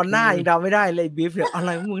ตอนหน้ายังเดาไม่ได้เลยบีฟเนี่ยอะไร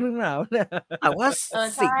มึงเรื่องหนาวเนี่ยแต่ว่า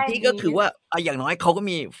สิ่งที่ก็คือว่าอย่างน้อยเขาก็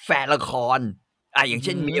มีแฟนละครอย่างเ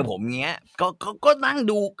ช่นเมียผมเงี้ยก็นั่ง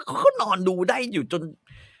ดูเขานอนดูได้อยู่จน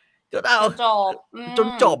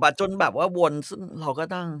จบจนแบบว่าวนซึ่งเราก็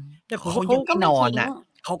ตั้งแต่เขายังไม่นอน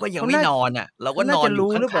เขาก็ยังไม่นอนเราก็นอนอยู่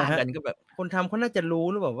ข้างๆกันก็แบบคนทำเขาน่าจะรู้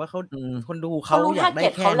หรือเปล่าว่าเขาคนดูเขาอยากได้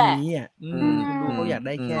แค่นี้คนดูเขาอยากไ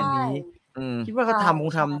ด้แค่นี้คิดว่าเขาคง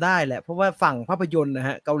ทำได้แหละเพราะว่าฝั่งภาพยนตร์นะฮ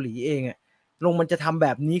ะเกาหลีเองลงมันจะทำแบ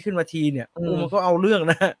บนี้ขึ้นมาทีเนี่ยมันก็เอาเรื่อง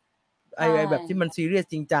นะไอ้แบบที่มันซีเรียส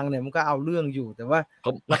จริงจังเนี่ยมันก็เอาเรื่องอยู่แต่ว่า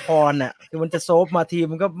ละครคือมันจะโซฟมาที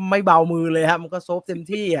มันก็ไม่เบามือเลยฮะมันก็โซฟเต็ม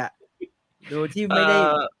ที่โดยที่ไม่ได้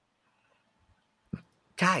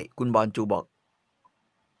ใช่คุณบอลจูบอก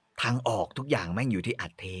ทางออกทุกอย่างแม่งอยู่ที่อั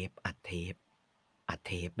ดเทป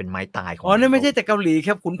เป็นไม้ตายของนั่นไม่ใช่แต่เกาหลีค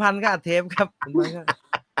รับขุนพันธ์ก็อัดเทปครับขุน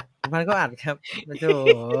พันธ์ก็อัดครับโถ่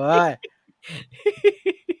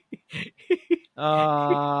เอ่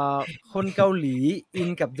คนเกาหลีอิน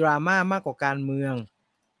กับดราม่ามากกว่าการเมือง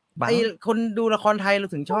ไอ้คนดูละครไทยเรา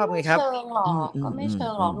ถึงชอบไงครับ ก็ไม่เชิงหรอกก็ไม่เชิ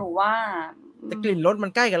งหรอกหนูว่าแต่กลิ่นรสมั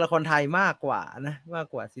นใกล้กับละครไทยมากกว่านะมาก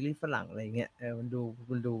กว่าซีรีส์ฝรั่งอะไรเงี้ยมัน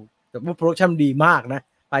ดูแต่ว่าโปรดักชั่นดีมากนะ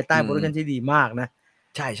ภายใต้โปรดักชั่นที่ดีมากนะ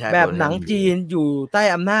ใช่แบบหนังจีนอยู่ใต้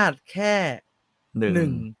อำนาจแค่หนึ่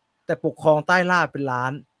งแต่ปกครองใต้ล่าเป็นล้า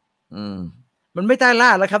นมันไม่ใต้ล่า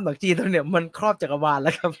แล้วครับหนังจีนตอนเนี้ยมันครอบจักรวาลแล้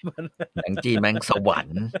วครับหนังจีนแม่งสวรร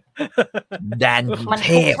ค์แดนเท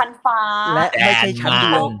พชั้นฟ้าและไม่ใช่ชั้นเ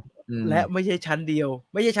ดียวและไม่ใช่ชั้นเดียว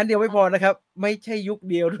ไม่ใช่ชั้นเดียวไม่พอนะครับไม่ใช่ยุค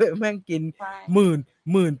เดียวด้วยแม่งกินห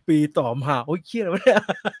มื่นปีต่อมาโอ้ยเครียดเลย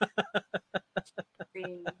จริง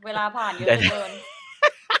เวลาผ่านเยอะเกิน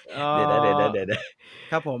เดี๋ยว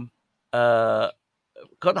ครับผม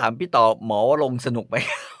เขาถามพี่ต่อหมอว่าลงสนุกไหม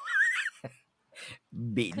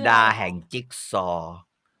บิดาแห่งจิ๊กซอ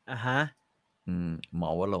ฮะหมอ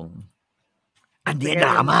ว่าลงอันนี้ด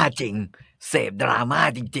ราม่าจริงเสพดราม่า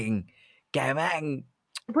จริงๆแกแม่ง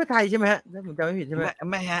เพื่อไทยใช่ไหมฮะถ้าผมจำไม่ผิดใช่ไหม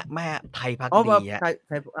ไม่ฮะไทยพักดีฮะไ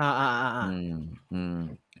ทย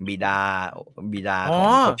บิดาของ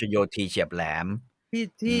พชโยธีเฉียบแหลม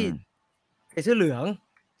ที่ใส่เสื้อเหลือง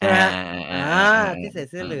ใช่ไหมที่ใส่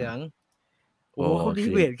เสื้อเหลืองโอ้เขาดี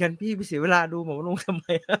เวทกันพี่ไปเสียเวลาดูหมอลงทำไม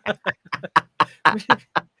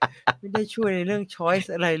ไม่ได้ช่วยในเรื่องช้อย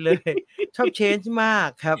ส์อะไรเลยชอบเชนจ์มาก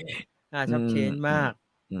ครับชอบเชนจ์มาก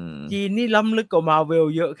จีนนี่ล้ำลึกกว่ามาเวล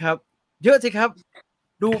เยอะครับเยอะสิครับ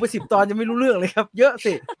ดูไป10 ตอนยังไม่รู้เรื่องเลยครับเยอะ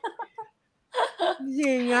สิ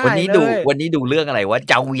ง่ายๆวันนี้ดูเรื่องอะไรวะ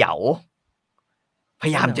เจ้าเหยาพย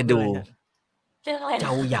ายามจะดูเจ้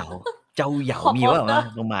าเหยามีว่า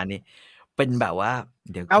ประมาณนี้เป็นแบบว่า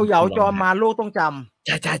เดี๋ยวเอาเหยาจอมมาโลกต้องจำใ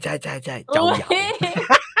ช่เจ้าเหยา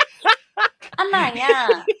อันไหนอ่ะ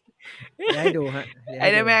ให้ดูฮะไอ้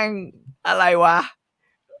นี่แม่งอะไรวะ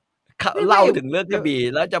เล่าถึงเรื่องกระบี่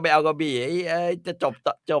แล้วจะไปเอากระบี่จะ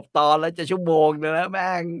จบตอนแล้วจะชั่วโมงนึงแล้วแม่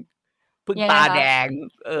งพึ่งตาแดง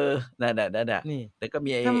นั่นนี่แล้วก็มี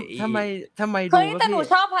ทำไมดูแต่หนู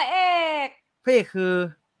ชอบพระเอกคือ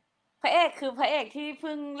พระเอกที่เ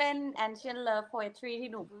พิ่งเล่น Ancient Love Poetry ที่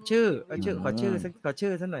หนูชื่อขอชื่อ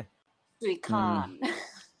สักหน่อยสุยคาน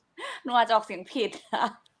หนูอาจจะออกเสียงผิด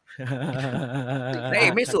พระเอ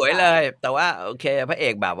กไม่สวยเลยแต่ว่าโอเคพระเอ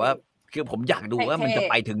กแบบว่าคือผมอยากดูว่ามันจะ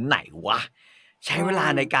ไปถึงไหนวะใช้เวลา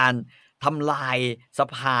ในการทำลายสะ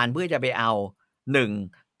พานเพื่อจะไปเอา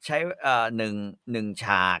ใช้หนึ่งฉ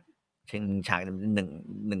ากห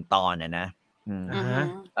นึ่งตอนนะ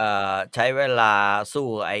ใช้เวลาสู้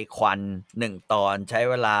ไอ้ควัน1 ตอนใช้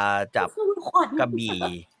เวลาจับกระบี่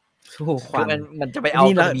สู้ควันมันจะไปเอา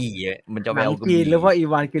กระบี่มันจะไปเอากระบี่หรือว่าอี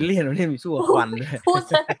วานกิลเลียนมันมีสู้ควันพู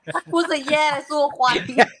ดซะแย่สู้ควัน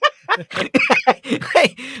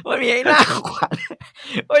มันมีไอ้หน้าควัน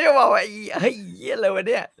ก็จะบอกว่าเฮ้ยอะไรวะเ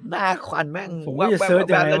นี่ยหน้าควันแม่งผมว่าจะเซิร์ช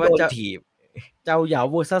ยังไงว่าเจ้าเหยา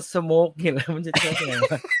เวอร์ซัสสโมกเห็นแล้วมันจะเจอยังไง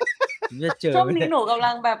วะช่วงนี้หนูกำ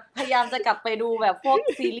ลังแบบพยายามจะกลับไปดูแบบพวก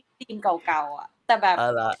ซีรีส์จีนเก่าๆอ่ะแต่แบบ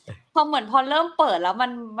พอเริ่มเปิดแล้ว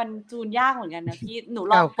มันจูนยากเหมือนกันนะพี่หนู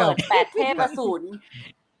ลองเปิด8 เทพอสูร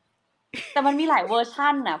แต่มันมีหลายเวอร์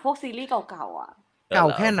ชั่นน่ะพวกซีรีส์เก่าๆอ่ะเก่า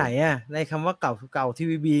แค่ไหนอ่ะในคำว่าเก่าที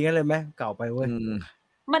วีบีงั้นเลยไหมเก่าไปเว้ย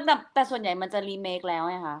มันแต่ส่วนใหญ่มันจะรีเมคแล้ว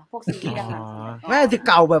ไงคะพวกซีรีส์ดังๆไม่จะ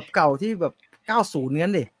เก่าแบบเก่าที่แบบ90งั้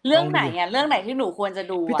นดิเรื่องไหนอ่ะเรื่องไหนที่หนูควรจะ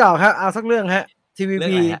ดูพี่ต่อครับเอาสักเรื่องฮะทีวี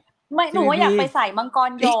บีไม่หนูว่าอยากไปใส่มังก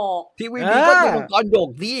รหยกทีวีบีก็ดูมังกรหยก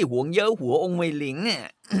ที่หวงเยอะหัวองค์เมยหลิงเนี่ย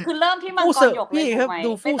คือเริ่มที่มังกรหยกเลยถูกไหม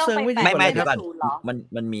ไม่ต้องไปไม่เดี๋ยวก่อน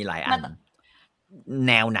มันมีหลายอันแ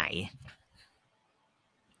นวไหน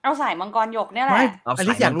เอาใส่มังกรหยกเนี่ยแหละอัน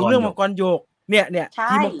นี้อยากรู้เรื่องมังกรหยกเนี่ย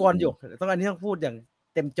ที่มังกรหยกต้องอันนี้ต้องพูดอย่าง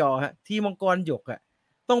เต็มจอฮะที่มังกรหยกอ่ะ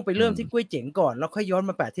ต้องไปเริ่มที่กล้วยเจ๋งก่อนแล้วค่อยย้อน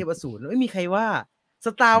มา8 เทพอสูรไม่มีใครว่าส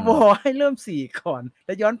ตาร์วอร์ให้เริ่ม4ก่อนแ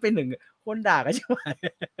ล้วย้อนไป1คนด่ากันใช่ไหม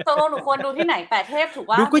ตกลงหนูควรดูที่ไหน8 เทพถูก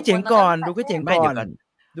ว่าดูกล้วยเจ๋งก่อนดูกล้วยเจ๋ง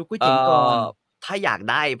ก่อนถ้าอยาก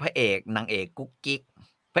ได้พระเอกนางเอกกุ๊กกิ๊ก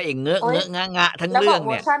พระเอกเงอะงะทั้งเรื่องเ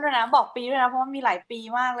นี่ยแล้วบอกเวอร์ชันด้วยนะบอกปีด้วยนะเพราะมันมีหลายปี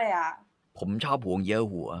มากเลยอ่ะผมชอบหวงเยอะ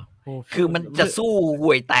หัวคือมันจะสู้ห่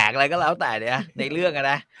วยแตกอะไรก็แล้วแต่เนี่ยในเรื่องน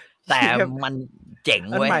ะแต่มันเจ๋ง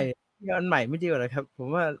เว้ยอันใหม่ไม่ดีกว่าเลยครับผม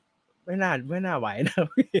ว่าไม่น่าไหวนะ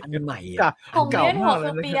อันใหม่ของเล่นหัวคื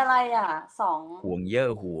อปีอะไรอ่ะ2ห่วงเยอะ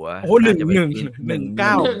หัวโอ้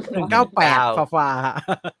1998ฟ้า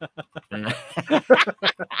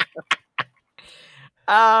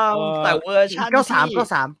แต่เวอร์ชัน93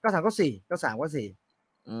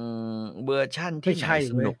 94เวอร์ชันที่ใช่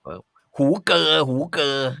สนุกหูเกอ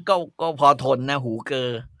ก็พอทนนะหูเกอ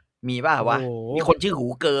มีป่ะวะมีคนชื่อหู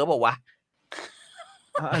เกอบอกว่า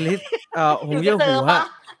อันนี้หูเยอะหัว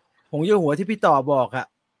หงเยี่ยวหัวที่พี่ต่อบอกอะ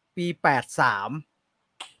ปี83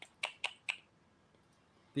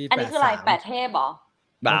ปีอันนี้คืออะไรแปดเทพเหรอ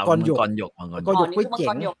มังกรหยกมังกรหยกนี่คือมัง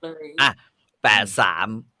กรหยกเลยอ่ะ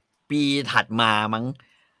83ปีถัดมามั้ง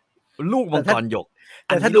ลูกมังกรหยกแ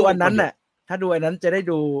ต่ถ้าดูอันนั้นน่ะถ้าดูอันนั้นจะได้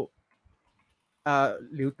ดู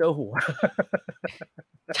หลิวเตอร์หัว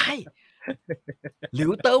ใช่หลิ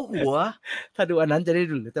วเตอร์หัวถ้าดูอันนั้นจะได้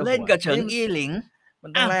ดูหลิวเตอร์หัวเล่นกับเฉิงอี้หลิงมั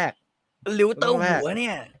นต้องแรกหลิวเตอร์หัวเนี่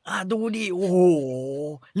ยดูดิโอ้โห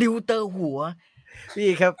หลิวเตอร์หัวพี่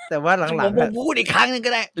ครับแต่ว่าหลังๆผมพูดอีกครั้งนึงก็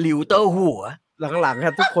ได้หลิวเตอร์หัวหลังๆค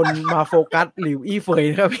รับทุกคนมาโฟกัสหลิวอี้เฟย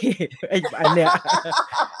นะครับพี่อันเนี้ย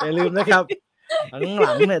อย่าลืมนะครับห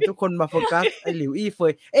ลังๆเนี่ยทุกคนมาโฟกัสไอ้หลิวอี้เฟ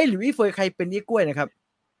ยหลิวอี้เฟยใครเป็นยี่กล้วยนะครับ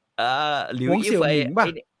หลิวอี้เฟย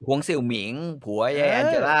หวงเสี่ยวหมิงผัวยายแอง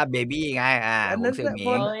เจล่าเบบี้ไงหวงเสี่ยวหมิ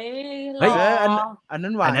งเฮ้ยอัน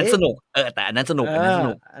นั้นหวานอันนั้นสนุกแต่อันนั้นสนุก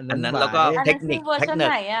อันนั้นแล้วก็เทคนิค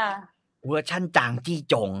เวอร์ชันจางจี้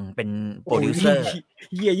จงเป็นโปรดิวเซอร์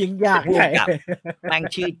เหี้ยยิ่งยากกับแม่ง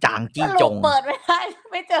ชื่อจางจี้จงเปิดไม่ได้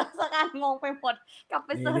ไม่เจอสักอันงงไปหมดกลับไป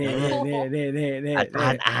เสิร์ชนี่อาจา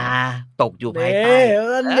รย์ตกอยู่ภายใต้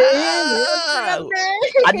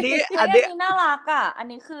อันนี้น่ารักอ่ะอัน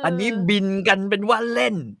นี้คืออันนี้บินกันเป็นว่าเล่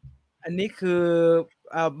นอันนี้คือ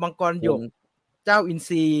มังกรหยกเจ้าอินท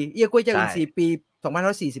รีเอี้ยกล้วยเจ้าอินทรีปี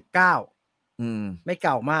2549ไม่เ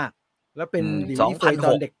ก่ามากแล้วเป็นหลิวอี้เฟยต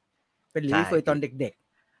อนเด็กเป็นหลิวอี้เฟยตอนเด็ก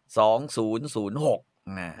ๆ2006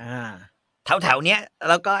แถวๆเนี้ย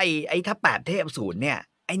แล้วก็ไอ้ถ้า8เทพ0เนี่ย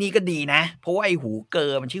ไอ้นี่ก็ดีนะเพราะว่าไอ้หูเก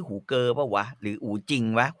อมันชื่อหูเกอป่ะวะหรือหูจริง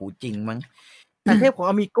วะหูจริงมั้งเทพของ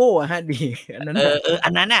อมิโก้ฮะดีอันนั้นอั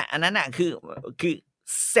นนั้นน่ะคือ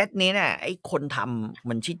เซตนี้น่ะไอ้คนทำ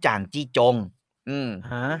มันชื่อจางจี้จง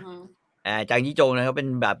จางจี้จงนะครับเป็น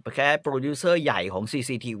แบบแค่โปรดิวเซอร์ใหญ่ของ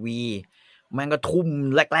CCTV มันก็ทุ่ม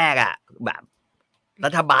แรกๆอ่ะแบบ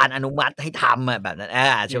รัฐบาลอนุมัติให้ทำแบบนั้น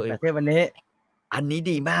ช่วยเทพวันนี้อันนี้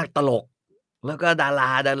ดีมากตลกแล้วก็ดารา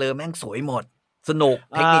แม่งสวยหมดสนุก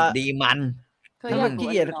เทคนิคดีมันถ้าขี้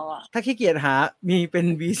เกียจหามีเป็น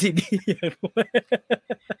VCD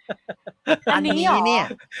อันนี้เนี่ย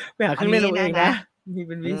ไปหาเครื่องเล่นเองนะมีเ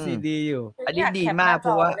ป็น VCD อยู่อันนี้ดีมากเพ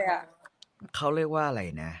ราะว่าเขาเรียกว่าอะไร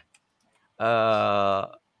นะ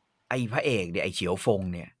ไอพระเอกเนี่ยไอเฉียวฟง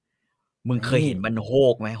เนี่ยมึงเคยเห็นมันโฮ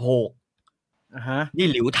กไหมโฮกนี่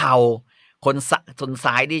หลิวเทาคน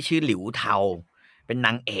ซ้ายนี่ชื่อหลิวเทาเป็นน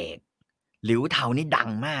างเอกหลิวเทานี่ดัง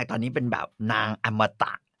มากตอนนี้เป็นแบบนางอมต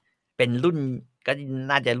ะเป็นรุ่นก็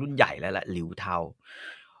น่าจะรุ่นใหญ่แล้วแหละหลิวเทา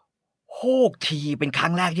โฮกทีเป็นครั้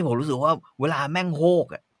งแรกที่ผมรู้สึกว่าเวลาแม่งโฮก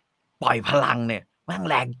ปล่อยพลังเนี่ยแม่ง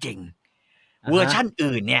แรงจริงเวอร์ชั่น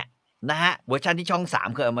อื่นเนี่ยนะฮะเวอร์ชันที่ช่อง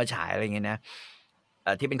3เคยเอามาฉายอะไรเงี้ยนะ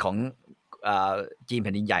ที่เป็นของจีนแ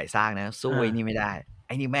ผ่นดินใหญ่สร้างนะสู้ไอ้นี่ไม่ได้ไ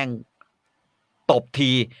อ้นี่แม่งตบ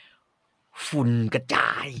ทีฝุ่นกระจ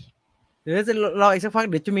ายเดี๋ยวจะรออีกสักพัก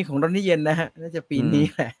เดี๋ยวจะมีของรอนนี่เย็นนะฮะน่าจะปีนี้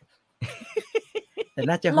แหละแต่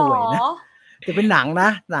น่าจะห่วยนะจะเป็นหนังนะ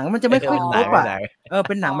หนังมันจะไม่ค่อยครบเ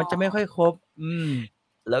ป็นหนังมันจะไม่ค่อยครบ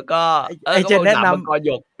แล้วก็จะแนะนำมังกรห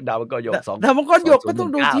ยกดาวมังกรหยก2ดาวมังกรหยกก็ต้อง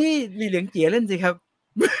ดูที่ลีเหลียงเจี๋ยเล่นสิครับ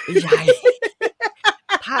ไม่ใช่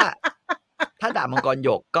ถ้าดาวมังกรหย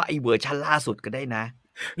กก็ไอเวอร์ชันล่าสุดก็ได้นะ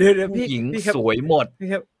เดี๋ยวพี่หญิงสวยหมดพี่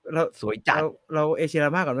ครับเราสวยจัดเราเอเชียรา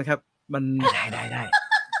มาก่อนไหมครับมันได้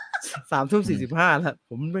3:45แล้ว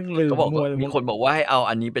ผมเพิ่งลืมมีคนบอกว่าให้เอา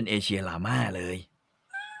อันนี้เป็นเอเชียรามาเลย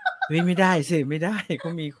ไม่ได้สิไม่ได้เข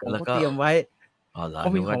ามีของเตรียมไว้เข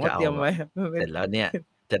ามีของเตรียมไว้เสร็จแล้วเนี่ย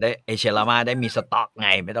จะได้เอเชียรามาได้มีสต็อกไง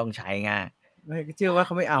ไม่ต้องใช้ง่ายไม่เชื่อว่าเข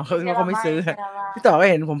าไม่เอาเขาไม่ซื้อพี่ต่อก็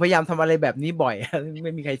เห็นผมพยายามทำอะไรแบบนี้บ่อยไ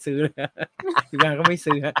ม่มีใครซื้อเลยทีมงานก็ไม่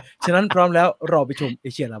ซื้อฉะนั้นพร้อมแล้วรอไปชมเอ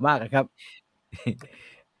เชียรามากันครับ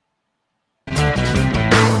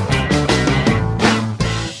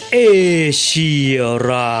เอเชียร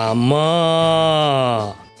ามา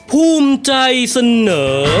ภูมิใจเสน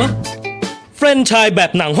อแฟรนไชส์แบ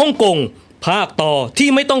บหนังฮ่องกงภาคต่อที่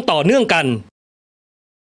ไม่ต้องต่อเนื่องกัน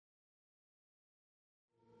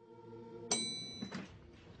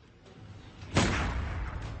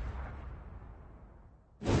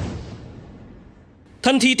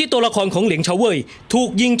ทันทีที่ตัวละครของเหลียงเฉาเว่ยถูก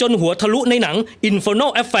ยิงจนหัวทะลุในหนัง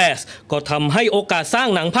Infernal Affairs ก็ทำให้โอกาสสร้าง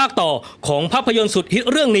หนังภาคต่อของภาพยนตร์สุดฮิต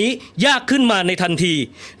เรื่องนี้ยากขึ้นมาในทันที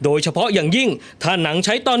โดยเฉพาะอย่างยิ่งถ้าหนังใ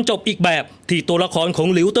ช้ตอนจบอีกแบบที่ตัวละครของ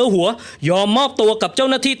หลิวเต๋อหัวยอมมอบตัวกับเจ้า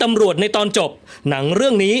หน้าที่ตำรวจในตอนจบหนังเรื่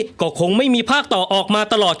องนี้ก็คงไม่มีภาคต่อออกมา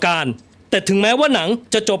ตลอดกาล แต่ถึงแม้ว่าหนัง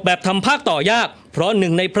จะจบแบบทำภาคต่อยากเพราะห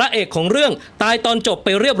นึ่งในพระเอกของเรื่องตายตอนจบไป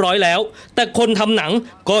เรียบร้อยแล้วแต่คนทำหนัง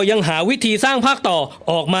ก็ยังหาวิธีสร้างภาคต่อ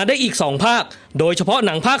ออกมาได้อีก2ภาคโดยเฉพาะห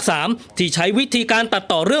นังภาค3ที่ใช้วิธีการตัด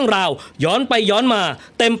ต่อเรื่องราวย้อนไปย้อนมา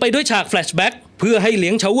เต็มไปด้วยฉากแฟลชแบ็กเพื่อให้เหลี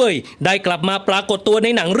ยงเฉาเว่ยได้กลับมาปรากฏตัวใน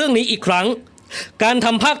หนังเรื่องนี้อีกครั้งการท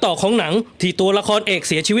ำภาคต่อของหนังที่ตัวละครเอก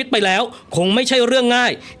เสียชีวิตไปแล้วคงไม่ใช่เรื่องง่า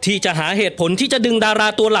ยที่จะหาเหตุผลที่จะดึงดารา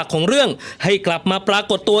ตัวหลักของเรื่องให้กลับมาปรา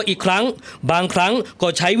กฏตัวอีกครั้งบางครั้งก็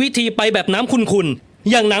ใช้วิธีไปแบบน้ำขุ่นๆ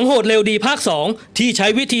อย่างหนังโหดเร็วดีภาค2ที่ใช้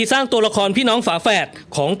วิธีสร้างตัวละครพี่น้องฝาแฝด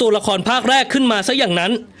ของตัวละครภาคแรกขึ้นมาซะอย่างนั้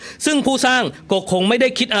นซึ่งผู้สร้างก็คงไม่ได้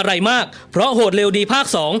คิดอะไรมากเพราะโหดเร็วดีภาค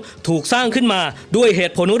2ถูกสร้างขึ้นมาด้วยเห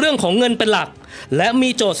ตุผลเรื่องของเงินเป็นหลักและมี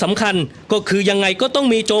โจทย์สำคัญก็คือยังไงก็ต้อง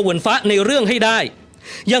มีโจหวนฟ้าในเรื่องให้ได้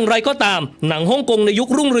อย่างไรก็ตามหนังฮ่องกงในยุค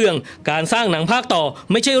รุ่งเรืองการสร้างหนังภาคต่อ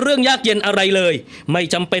ไม่ใช่เรื่องยากเย็นอะไรเลยไม่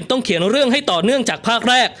จำเป็นต้องเขียนเรื่องให้ต่อเนื่องจากภาค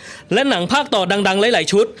แรกและหนังภาคต่อดังๆหลาย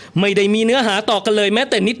ๆชุดไม่ได้มีเนื้อหาต่อกันเลยแม้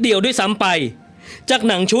แต่นิดเดียวด้วยซ้ำไปจาก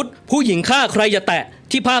หนังชุดผู้หญิงฆ่าใครอย่าแตะ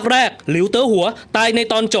ที่ภาคแรกหลิวเต๋อหัวตายใน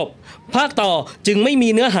ตอนจบภาคต่อจึงไม่มี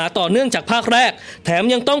เนื้อหาต่อเนื่องจากภาคแรกแถม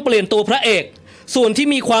ยังต้องเปลี่ยนตัวพระเอกส่วนที่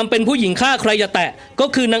มีความเป็นผู้หญิงฆ่าใครอย่าแตะก็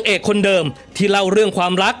คือนางเอกคนเดิมที่เล่าเรื่องควา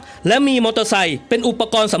มรักและมีมอเตอร์ไซค์เป็นอุป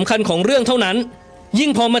กรณ์สำคัญของเรื่องเท่านั้นยิ่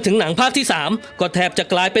งพอมาถึงหนังภาคที่3ก็แทบจะ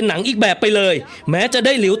กลายเป็นหนังอีกแบบไปเลยแม้จะไ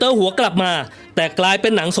ด้หลิวเต๋อหัวกลับมาแต่กลายเป็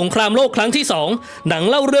นหนังสงครามโลกครั้งที่2หนัง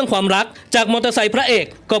เล่าเรื่องความรักจากมอเตอร์ไซค์พระเอก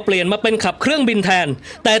ก็เปลี่ยนมาเป็นขับเครื่องบินแทน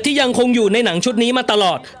แต่ที่ยังคงอยู่ในหนังชุดนี้มาตล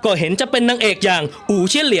อดก็เห็นจะเป็นนางเอกอย่างอู่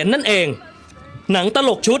เชี่ยนเหลียนนั่นเองหนังตล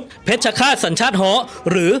กชุดเพชฌฆาตสัญชาติฮอ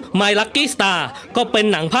หรือ My Lucky Star ก็เป็น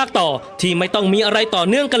หนังภาคต่อที่ไม่ต้องมีอะไรต่อ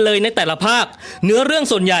เนื่องกันเลยในแต่ละภาคเนื้อเรื่อง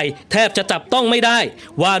ส่วนใหญ่แทบจะจับต้องไม่ได้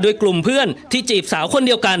ว่าโดยกลุ่มเพื่อนที่จีบสาวคนเ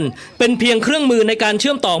ดียวกันเป็นเพียงเครื่องมือในการเ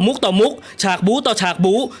ชื่อมต่อมุกต่อมุกฉากบู๊ต่อฉาก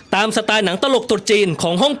บู๊ตามสไตล์หนังตลกตรุษจีนข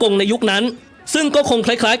องฮ่องกงในยุคนั้นซึ่งก็คงค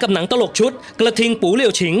ล้ายๆกับหนังตลกชุดกระทิงปูเหลี่ย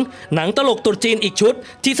วฉิงหนังตลกตรุษจีนอีกชุด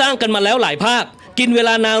ที่สร้างกันมาแล้วหลายภาคกินเวล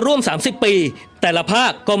านานร่วม30ปีแต่ละภา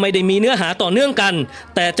คก็ไม่ได้มีเนื้อหาต่อเนื่องกัน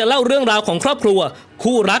แต่จะเล่าเรื่องราวของครอบครัว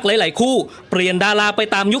คู่รักหลายๆคู่เปลี่ยนดาราไป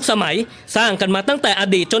ตามยุคสมัยสร้างกันมาตั้งแต่อ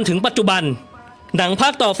ดีตจนถึงปัจจุบันหนังภา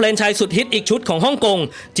คต่อแฟรนไชส์สุดฮิตอีกชุดของฮ่องกง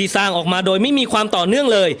ที่สร้างออกมาโดยไม่มีความต่อเนื่อง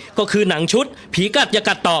เลยก็คือหนังชุดผีกัดอย่า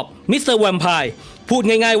กัดตอบมิสเตอร์แวมไพร์พูด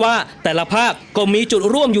ง่ายๆว่าแต่ละภาคก็มีจุด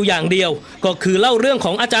ร่วมอยู่อย่างเดียวก็คือเล่าเรื่องข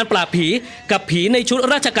องอาจารย์ปราบผีกับผีในชุด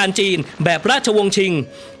ราชการจีนแบบราชวงศ์ชิง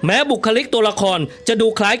แม้บุคลิกตัวละครจะดู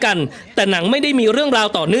คล้ายกันแต่หนังไม่ได้มีเรื่องราว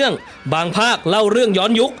ต่อเนื่องบางภาคเล่าเรื่องย้อ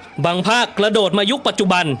นยุคบางภาคกระโดดมายุคปัจจุ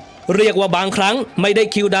บันเรียกว่าบางครั้งไม่ได้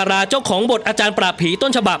คิวดาราเจ้าของบทอาจารย์ปราบผีต้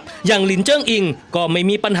นฉบับอย่างหลินเจิ้งอิงก็ไม่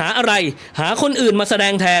มีปัญหาอะไรหาคนอื่นมาแสด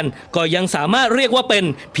งแทนก็ยังสามารถเรียกว่าเป็น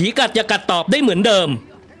ผีกัดอย่ากัดตอบได้เหมือนเดิม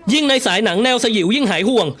ยิ่งในสายหนังแนวสยิวยิ่งหาย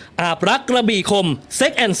ห่วงอาบรักกระบี่คมเซ็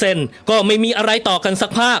กแอนเซนก็ไม่มีอะไรต่อกันสั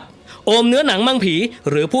กภาคโอมเนื้อหนังมังผี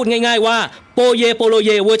หรือพูดง่ายๆว่าโปเยโปโลเ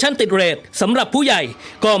ยเวอร์ชันติดเรทสำหรับผู้ใหญ่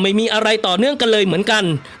ก็ไม่มีอะไรต่อเนื่องกันเลยเหมือนกัน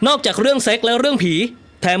นอกจากเรื่องเซ็กและเรื่องผี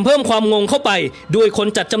แถมเพิ่มความงงเข้าไปด้วยคน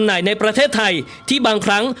จัดจำหน่ายในประเทศไทยที่บางค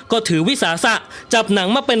รั้งก็ถือวิสาสะจับหนัง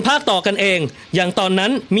มาเป็นภาคต่อกันเองอย่างตอนนั้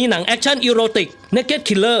นมีหนังแอคชั่นอีโรติก Naked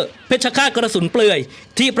Killer เพชฌฆาตกระสุนเปลือย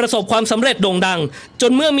ที่ประสบความสำเร็จโด่งดังจ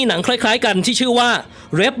นเมื่อมีหนังคล้ายๆกันที่ชื่อว่า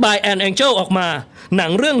Raped by an Angel ออกมาหนั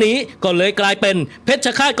งเรื่องนี้ก็เลยกลายเป็นเพชฌ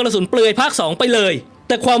ฆาตกระสุนเปลือยภาค2ไปเลย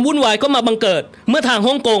แต่ความวุ่นวายก็มาบังเกิดเมื่อทาง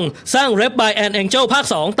ฮ่องกงสร้าง Raped by an Angel ภาค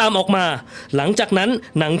2ตามออกมาหลังจากนั้น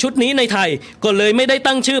หนังชุดนี้ในไทยก็เลยไม่ได้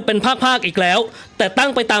ตั้งชื่อเป็นภาคอีกแล้วแต่ตั้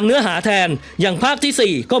งไปตามเนื้อหาแทนอย่างภาค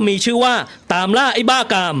ที่4ก็มีชื่อว่าตามล่าไอ้บ้า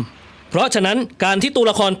กามเพราะฉะนั้นการที่ตัว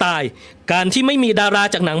ละครตายการที่ไม่มีดารา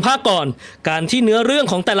จากหนังภาคก่อนการที่เนื้อเรื่อง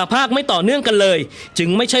ของแต่ละภาคไม่ต่อเนื่องกันเลยจึง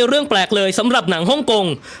ไม่ใช่เรื่องแปลกเลยสำหรับหนังฮ่องกง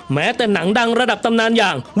แม้แต่หนังดังระดับตำนานอย่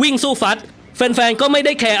างวิ่งสู้ฟัดแฟนๆก็ไม่ไ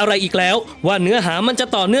ด้แคร์อะไรอีกแล้วว่าเนื้อหามันจะ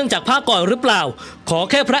ต่อเนื่องจากภาคก่อนหรือเปล่าขอ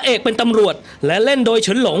แค่พระเอกเป็นตำรวจและเล่นโดยเ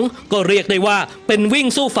ฉินหลงก็เรียกได้ว่าเป็นวิ่ง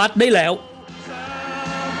สู้ฟัดได้แล้ว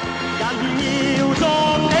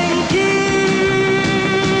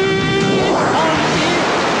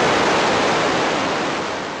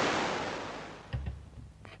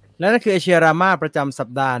และนั่นคือเอเชียรามาประจำสัป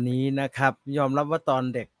ดาห์นี้นะครับยอมรับว่าตอน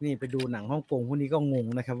เด็กนี่ไปดูหนังฮ่องกงพวกนี้ก็งง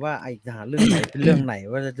นะครับว่าไอ้จะหาเรื่องไหนเป็นเรื่องไหน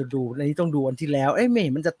ว่าจะดูอันนี้ต้องดูอันที่แล้วไม่เห็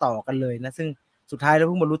นมันจะต่อกันเลยนะซึ่งสุดท้ายแล้วเ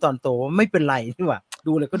พิ่งมารู้ตอนโตว่าไม่เป็นไรนี่หว่า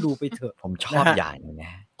ดูเลยก็ดูไปเถอะผมชอบอย่างนึงน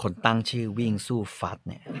ะคนตั้งชื่อวิ่งสู้ฟัด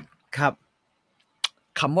เนี่ยครับ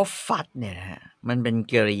คำว่าฟัดเนี่ยฮะมันเป็น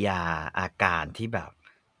กริยาอาการที่แบบ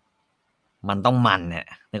มันต้องมันเนี่ย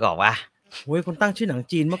นึกออกปะโอ้ยคนตั้งชื่อหนัง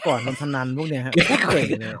จีนเมื่อก่อนมันพนันพวกเนี้ยฮะพูดเก่ง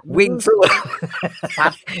เลยวิ่งสู้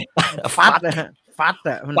ฟัดนะฮะ ฟัด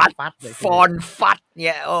อ่ะมันฟัดเลยฟอนฟัดเ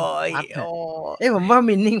นี่ยโอ้ยผมว่า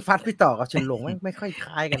มินนิ่งฟัดพี่ต่อกับเฉินหลงไม่ค่อยค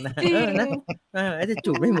ล้ายกันนะนะไอ้จะ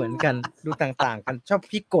จูบไม่เหมือนกันดูต่างๆกันชอบ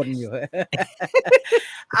พี่กลอยู่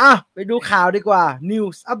ไปดูข่าวดีกว่า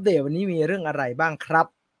News อัปเดตวันนี้มีเรื่องอะไรบ้างครับ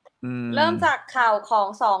เริ่มจากข่าวของ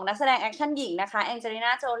2นักแสดงแอคชั่นหญิงนะคะแองเจลิน่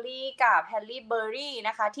าโจลี่กับแฮลลี่เบอร์รี่น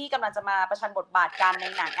ะคะที่กำลังจะมาประชันบทบาทกันใน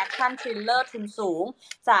หนังแอคชั่นทริลเลอร์ทุนสูง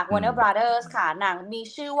จาก Warner Brothers ค่ะหนังมี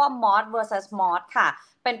ชื่อว่า Moth vs Moth ค่ะ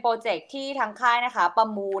เป็นโปรเจกต์ที่ทางค่ายนะคะประ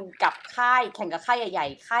มูลกับค่ายแข่งกับค่ายใหญ่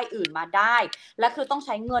ๆค่ายอื่นมาได้และคือต้องใ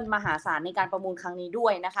ช้เงินมหาศาลในการประมูลครั้งนี้ด้ว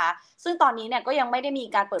ยนะคะซึ่งตอนนี้เนี่ยก็ยังไม่ได้มี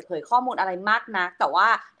การเปิดเผยข้อมูลอะไรมากนักแต่ว่า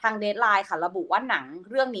ทางเดดไลน์ค่ะระบุว่าหนัง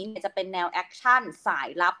เรื่องนี้เนี่ยจะเป็นแนวแอคชั่นสาย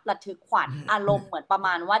ลับระทึกขวัญอารมณ์เหมือนประม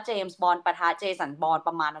าณว่าเจมส์บอนด์ปะทะเจสันบอนด์ป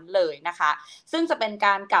ระมาณนั้นเลยนะคะซึ่งจะเป็นก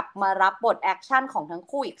ารกลับมารับบทแอคชั่นของทั้ง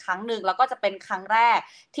คู่อีกครั้งหนึ่งแล้วก็จะเป็นครั้งแรก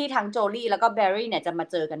ที่ทั้งโจลี่แล้วก็แบร์รี่เนี่ยจะมา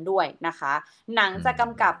เจอกันด้วยนะคะหนังจะก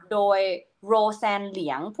ำกับโดยโรแซนเหลี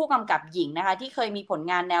ยงผู้กำกับหญิงนะคะที่เคยมีผล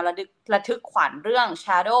งานแนวระทึกขวัญเรื่อง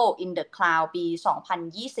Shadow in the Cloud ปี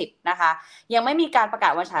 2020 นะคะยังไม่มีการประกา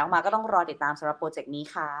ศวันฉายออกมาก็ต้องรอติดตามสำหรับโปรเจกต์นี้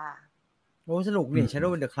ค่ะโอ้สนุกนี่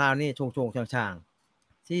Shadow in the Cloud นี่ชงช่าง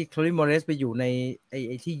ๆที่คลอรีมอเรสไปอยู่ในไ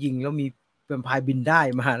อ้ที่ยิงแล้วมีแวมไพร์บินได้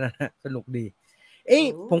มานะสนุกดี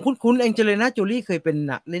ผมคุ้นแองเจลิน่าโจลี่เคยเป็น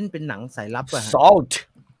เล่นเป็นหนังสายลับอะฮะ Salt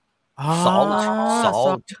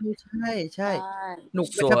ใช่หนุก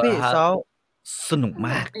ไหมครับพี่Saltสนุกม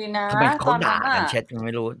ากทำไมเขาด่ากันเช็ดไ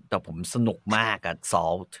ม่รู้แต่ผมสนุกมากกับ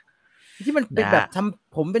Salt ที่มันเป็นแบบท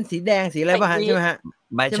ำผมเป็นสีแดงสีอะไรป่ะฮะใช่ไหมฮะ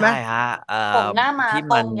ไม่ใช่ฮะผมหน้ามา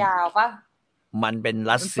ตรงยาวป่ะมันเป็น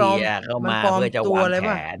รัสเซียเข้ามาเพื่อจะวางแ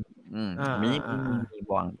ผนมี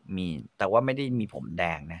วางมีแต่ว่าไม่ได้มีผมแด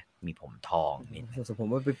งนะมีผมทองนี่ผม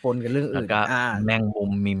ว่าไปปนกันเรื่องอื่นแล้วก็แมงมุ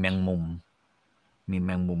มมีแมงมุ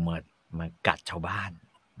มมากัดชาวบ้าน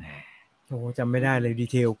โอ้จำไม่ได้เลยดี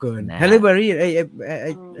เทลเกินแฮร์รี่เบอร์รี่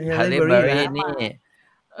แฮร์รี่เบอร์รี่นี่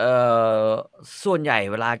ส่วนใหญ่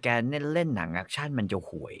เวลาแกเล่นหนังแอคชั่นมันจะ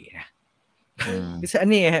ห่วยนะอัน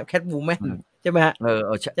นี้ฮะแคทวูแมนใช่ไหมฮะ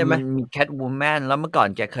ใช่ไหมมีแคทวูแมนแล้วเมื่อก่อน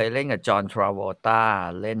แกเคยเล่นกับจอห์นทราโวลตา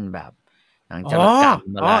เล่นแบบหนังจารกรรม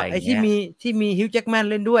อะไรไอ้ที่มีฮิวจ์แจ็คแมน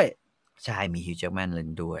เล่นด้วยใช่มีฮิวจ์แจ็คแมนเล่น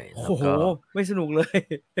ด้วยโอ้โหไม่สนุกเลย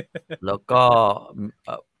แล้วก็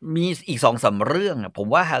มีอีก 2-3 เรื่องผม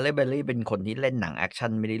ว่าแฮร์รี่เบอร์รี่เป็นคนที่เล่นหนังแอคชั่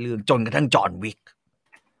นไม่ได้เรื่องจนกระทั่งจอห์นวิก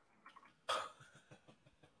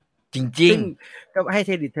จริงๆก็ให้เค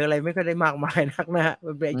รดิตเธออะไรไม่ค่อยได้มากมายนักนะฮะ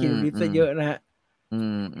มันเป็นไอ้คิวลิฟซะเยอะนะฮะ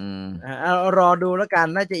รอดูแล้วกัน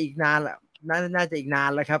น่าจะอีกนานแหละน่าจะอีกนาน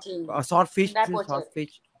แล้วครับซอสฟิชชื่อซอสฟิ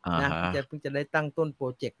ชนะเพิ่งจะได้ตั้งต้นโปร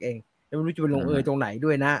เจกต์เองไม่รู้จะไปลงตรงไหนด้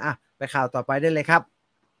วยนะไปข่าวต่อไปได้เลยครับ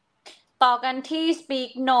ต่อกันที่ Speak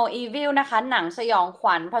No Evil นะคะหนังสยองข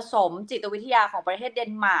วัญผสมจิตวิทยาของประเทศเด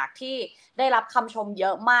นมาร์กที่ได้รับคำชมเยอ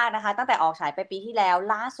ะมากนะคะตั้งแต่ออกฉายไปปีที่แล้ว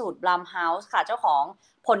ล่าสุด Blumhouse ค่ะเจ้าของ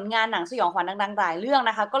ผลงานหนังสยองขวัญดังๆหลายเรื่อง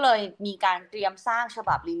นะคะก็เลยมีการเตรียมสร้างฉ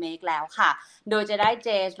บับรีเมคแล้วค่ะโดยจะได้เจ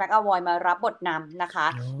มส์แมคอวอยมารับบทนำนะคะ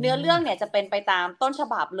เนื้อเรื่องเนี่ยจะเป็นไปตามต้นฉ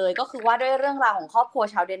บับเลยก็คือว่าด้วยเรื่องราวของครอบครัว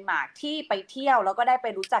ชาวเดนมาร์กที่ไปเที่ยวแล้วก็ได้ไป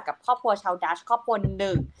รู้จักกับครอบครัวชาวดัชครอบครัวห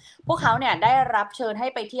นึ่งพวกเขาเนี่ยได้รับเชิญให้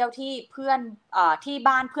ไปเที่ยวที่เพื่อนที่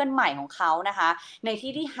บ้านเพื่อนใหม่ของเขานะคะใน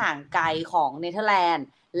ที่ที่ห่างไกลของเนเธอร์แลนด์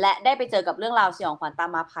และได้ไปเจอกับเรื่องราวสยองขวัญตาม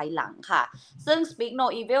มาภายหลังค่ะซึ่ง Speak No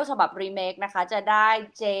Evil ฉบับรีเมคนะคะจะได้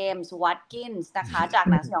เจมส์วัตกินส์นะคะจาก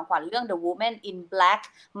หนังสยองขวัญเรื่อง The Woman in Black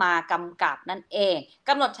มากำกับนั่นเองก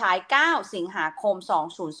ำหนดฉาย9สิงหาคม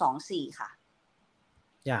2024ค่ะ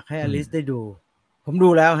อยากให้อลิสได้ดูผมดู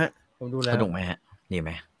แล้วฮะสนุกไหมฮะดีไห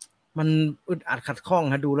มมันอึดอัดขัดข้อง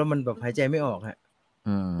ฮะดูแล้วมันแบบหายใจไม่ออกฮะ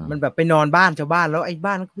มันแบบไปนอนบ้านชาวบ้านแล้วไอ้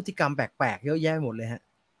บ้านพฤติกรรมแปลกๆเยอะแยะหมดเลยฮะ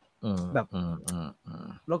แบบ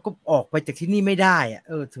แล้วก็ออกไปจากที่นี่ไม่ได้อะ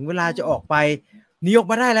ถึงเวลาจะออกไปหนีออก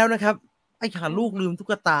มาได้แล้วนะครับไอ้หาลูกลืมตุ๊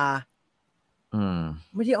กตา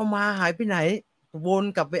ไม่ได้เอามาหายไปไหนวน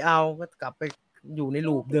กลับไปเอาก็กลับไปอยู่ใน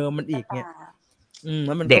ลูปเดิมมันอีกเนี่ยแ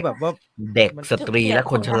ล้วมันก็แบบว่าเด็กสตรีและ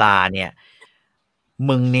คนชราเนี่ย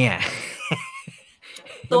มึงเนี่ย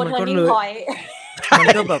ตัวเธอนิ่งพอยมัน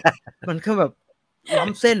ก็แบบล้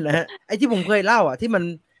ำเส้นนะฮะไอ้ที่ผมเคยเล่าอ่ะที่มัน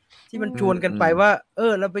ชวนกันไปว่า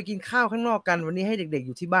เราไปกินข้าวข้างนอกกันวันนี้ให้เด็กๆอ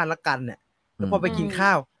ยู่ที่บ้านละกันเนี่ยแล้วพอไปกินข้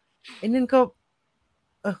าวไอ้นั่นก็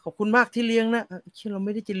ขอบคุณมากที่เลี้ยงนะเราไ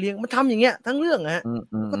ม่ได้จะเลี้ยงมันทำอย่างเงี้ยทั้งเรื่องฮะ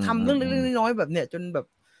ก็ทำเรื่องเล็กๆน้อยๆแบบเนี้ย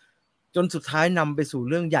จนสุดท้ายนำไปสู่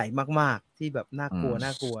เรื่องใหญ่มากๆที่แบบน่ากลั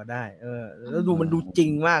วได้แล้วดูมันดูจริ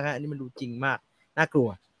งมากฮะอันนี้มันดูจริงมากน่ากลัว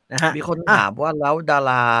นะฮะมีคนถามว่าแล้วดา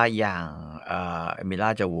ราอย่างมิลา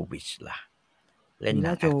โจโววิชล่ะเล่นห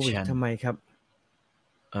นังแอคชั่นทำไมครับ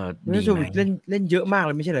มิลา โจโววิชเล่นเยอะมากเ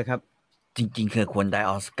ลยไม่ใช่เหรอครับจริงๆคือควรได้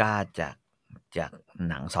ออสการ์จาก จาก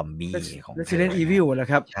หนังซอมบี้ของ Resident Evil เหรอ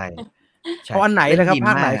ครับใช่เอาอันไหนนะครับภ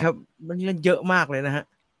าคไหน ดีมก ครับมันเล่นเยอะมากเลยนะฮะ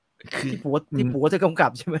คือ ที่ผัวจะกำกั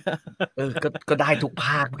บใช่ไหม ก็ได้ทุกภ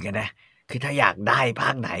าคเหมือนกันนะคือถ้าอยากได้ภา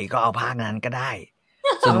คไหนก็เอาภาคนั้นก็ได้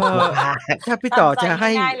สนุกทุกภาค ถ้าพี่ต่อจะใ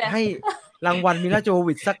ห้ ง่ายๆเลย ให้รางวัลมิลาโจ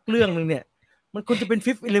วิชสักเรื่องนึงเนี่ยมันควรจะเป็น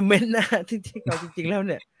Fifth Element นะที่เอาจริงๆแล้ว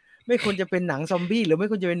เนี่ยไม่ควรจะเป็นหนังซอมบี้หรือไม่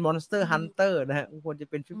ควรจะเป็น Monster Hunter นะฮะควรจะ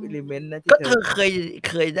เป็น Fifth Element นะที่ ก็เธอ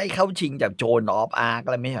เคยได้เข้าชิงจากโจนออฟอาร์คอ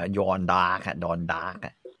ะไรไม่ใช่เหรอยอนดาร์กดอนดาร์ก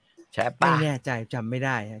ใช่ ไม่ ปะ แน่ใจจำไม่ไ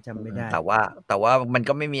ด้แต่ว่ามัน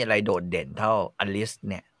ก็ไม่มีอะไรโดดเด่นเท่าอลิส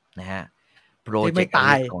เนี่ยนะฮะโปร ที่ เจ ไม่ กต์อ ตา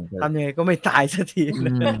ย ลิสของเธอ ทำยังไงก็ไม่ตายสักที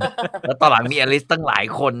แล้วตอนหลังมีอลิสตั้งหลาย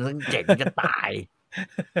คนซึ่งเจ๋งจะตาย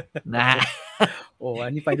นะฮะ โอ้อั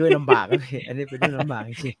นนี้ไปด้วยลำบากเลยอันนี้ไปด้วยลำบาก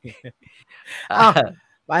จริง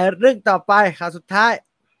ๆไปเรื่องต่อไปข่าวสุดท้าย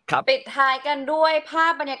ปิดท้ายกันด้วยภา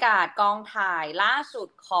พบรรยากาศกองถ่ายล่าสุด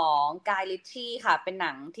ของกายลิชชี่ค่ะเป็นห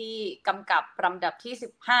นังที่กำกับลำดับที่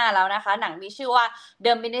15แล้วนะคะหนังมีชื่อว่า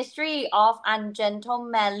The Ministry of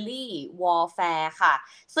Ungentlemanly Warfare ค่ะ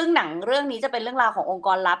ซึ่งหนังเรื่องนี้จะเป็นเรื่องราวขององค์ก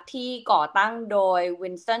รลับที่ก่อตั้งโดยวิ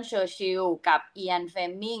นสตันเชอร์ชิลล์กับเอียนเฟ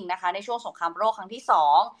ลมิงนะคะในช่วงสงครามโลกครั้งที่2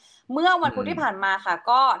เมื่อวันพุธที่ผ่านมาค่ะ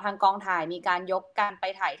ก็ทางกองถ่ายมีการยกการไป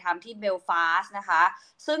ถ่ายทำที่เบลฟาสต์นะคะ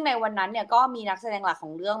ซึ่งในวันนั้นเนี่ยก็มีนักแสดงหลักข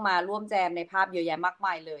องเรื่องมาร่วมแจมในภาพเยอะแยะมากม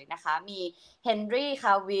ายเลยนะคะมีเฮนรี่ค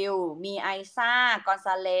าวิลมีไอซ่ากอนซ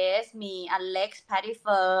าเลสมีอเล็กซ์แพตติเฟ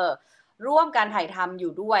อร์ร่วมการถ่ายทำอ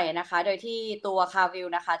ยู่ด้วยนะคะโดยที่ตัวคาวิล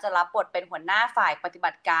นะคะจะรับบทเป็นหัวหน้าฝ่ายปฏิบั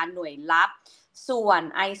ติการหน่วยลับส่วน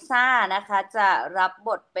ไอซ่านะคะจะรับบ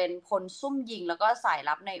ทเป็นคนซุ่มยิงแล้วก็สาย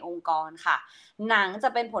ลับในองค์กรค่ะหนังจะ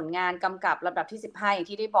เป็นผลงานกำกับลำดับที่15อย่าง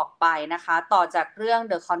ที่ได้บอกไปนะคะต่อจากเรื่อง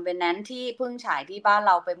The Covenant ที่เพิ่งฉายที่บ้านเ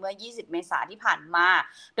ราไปเมื่อ20เมษายนที่ผ่านมา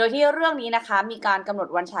โดยที่เรื่องนี้นะคะมีการกำหนด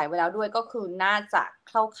วันฉายไว้แล้วด้วยก็คือน่าจะ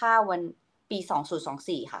คร่าวๆวันปี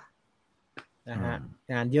2024ค่ะนะฮะ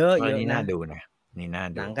งานเยอะนี่น่าดูนะนี่น่า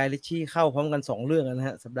ดูหนังกายลิชชี่เข้าพร้อมกัน2เรื่องนะฮ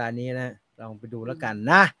ะสัปดาห์นี้นะลองไปดูแล้วกัน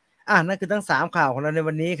นะนั่นคือทั้ง3ข่าวของเราใน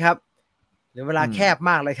วันนี้ครับเหลือเวลาแคบ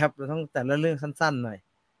มากเลยครับเราต้องแต่ละเรื่องสั้นๆหน่อย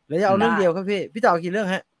แล้วจะเอาเรื่องเดียวครับพี่ต่อกี่เรื่อง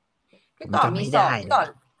ฮะพี่ต่อมี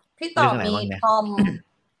2พี่ต่อมีท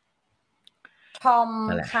อม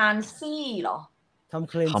คลานซี่เหรอทอม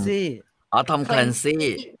คลนซี่ทอมคลนซี่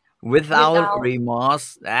without remorse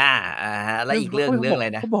แล้วอีกเรื่องอะไร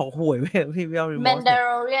นะเขาบอกห่วยไหมพี่ without remorse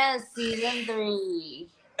Mandalorian season 3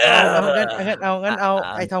เอา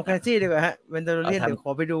ไอ้ทอมคลนซี่ดีกว่าฮะ Mandalorian เดี๋ยวข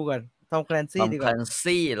อไปดูก่อนทอมคลนซี่ดีกว่าทอมคลน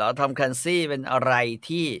ซี่เหรอทอมคลนซี่เป็นอะไร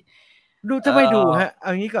ที่ดูจะไม่ดูฮะเอ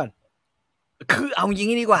างี้ก่อนคือเอาอย่าง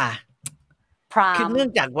นี้ดีกว่าคือเนื่อง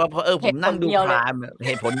จากว่าพอผมนั่งดูพรามเห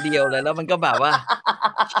ตุผลเดียวเลยแล้วมันก็แบบว่า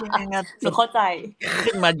หนูเข้าใจ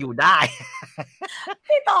ขึ้นมาอยู่ได้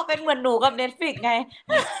พี่ต่อเป็นเหมือนหนูกับ Netflix ไง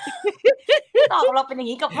พี่ต่อเราเป็นอย่า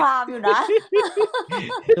งนี้กับพรามอยู่นะ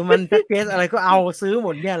คือมันแพ็คเกจอะไรก็เอาซื้อหม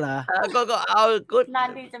ดเนี่ยเหรอก็เอาก็นาน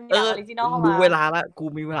ทีจะมีออริจินอลเข้ามาดูเวลาละกู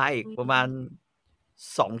มีเวลาอีกประมาณ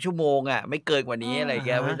2 ชั่วโมงไม่เกินกว่านี้อะไรแก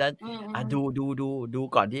เพราะฉะนั้นดู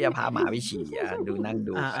ก่อนที่จะพาหมาไปฉี่ดูนั่ง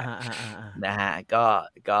ดูนะฮะ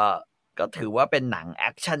ก็ถือว่าเป็นหนังแอ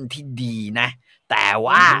คชั่นที่ดีนะแต่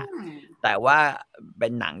ว่าเป็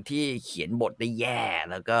นหนังที่เขียนบทได้แย่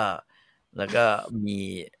แล้วก็มี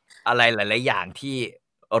อะไรหลายๆอย่างที่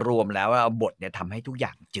รวมแล้วว่าบทเนี่ยทำให้ทุกอย่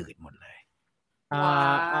างจืดหมดเลยเ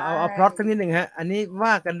อาพล็อตสักนิดหนึ่งฮะอันนี้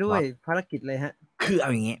ว่ากันด้วยภารกิจเลยฮะคือเอ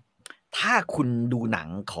าอย่างงี้ถ้าคุณดูหนัง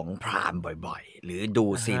ของพรามบ่อยๆหรือดู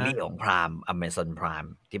ซีรีส์ของพราม Amazon Prime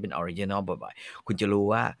ที่เป็นออริจินอลบ่อยๆคุณจะรู้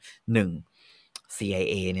ว่า1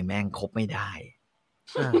 CIA เนี่ยแม่งคบไม่ได้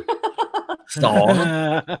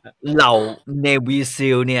2เหล่า Navy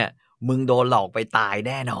SEAL เนี่ยมึงโดนหลอกไปตายแ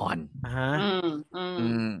น่นอน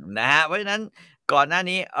นะฮะเพราะฉะนั้นก่อนหน้า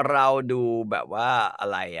นี้เราดูแบบว่าอะ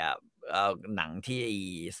ไรหนังที่ไอ้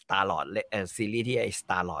Star-Lord ซีรีส์ที่ไอ้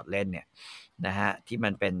Star-Lord เล่นเนี่ยนะฮะที่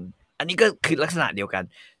มันเป็นอันนี้ก็คือลักษณะเดียวกัน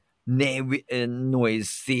หน่วย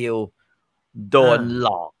ซีลโดนหล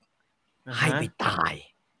อกให้ไปตาย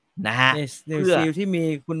นะฮะหน่วยซีลที่มี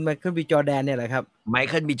คุณไมเคิลบีจอร์แดนเนี่ยแหละครับไมเ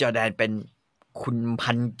คิลบีจอร์แดนเป็นคุณ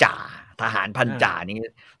พันจ่าทหารพันจ่านี่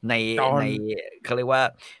ในเขาเรียกว่า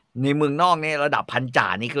ในเมืองนอกนี่ระดับพันจ่า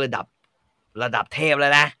นี่คือระดับเทพแล้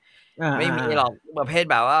วนะไม่มีหรอกประเภท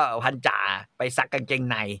แบบว่าพันจ่าไปซักกางเกง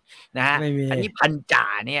ในนะฮะอันนี้พันจ่า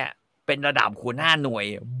เนี่ยเป็นระดับหัวหน้าหน่วย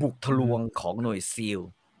บุกทะลวงของหน่วยซีล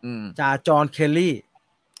จ่าจอห์นเคลลี่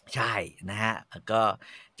ใช่นะฮะก็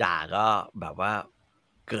จ่าก็แบบว่า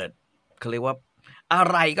เกิดเขาเรียกว่าอะ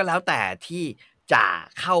ไรก็แล้วแต่ที่จ่า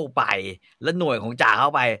เข้าไปแล้วหน่วยของจ่าเข้า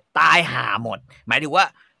ไปตายห่าหมดหมายถึงว่า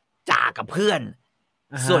จ่ากับเพื่อน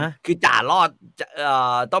ส่วนคือจ่ารอด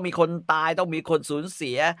ต้องมีคนตายต้องมีคนสูญเ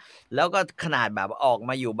สียแล้วก็ขนาดแบบออก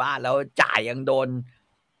มาอยู่บ้านแล้วจ่ายังโดน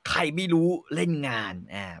ใครไม่รู้เล่นงาน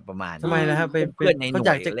ประมาณ ทำไมนะครับเป็น เพื่อนในหน่ว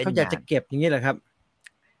ยเขาอยากจะเก็บอย่างนี้เหรอครับ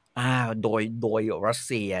โดยรัสเ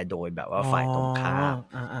ซียโดยแบบว่าฝ่ายตรงข้าม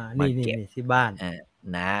นี่ที่บ้าน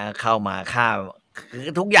นะเข้ามาฆ่าคือ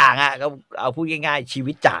ทุกอย่างก็เอาพูดง่ายๆชี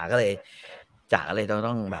วิตจ่าก็เลย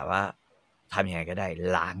ต้องแบบว่าทำยังไงก็ได้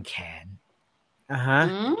ล้างแค้น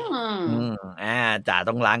จ่า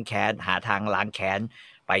ต้องล้างแค้นหาทางล้างแค้น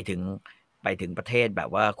ไปถึงประเทศแบบ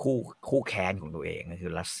ว่าคู่แค้นของตัวเองก็คื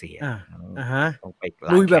อรัสเซียต้องไป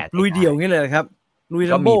ลุยแบบลุยเดี่ยวงี้เลยครับลุย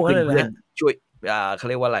ลัมโบ้กันเลยนะช่วยเขา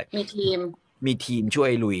เรียกว่าอะไรมีทีมช่วย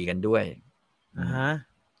ลุยกันด้วย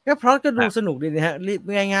ก็เพราะก็ดูสนุกดีนะฮะรีบ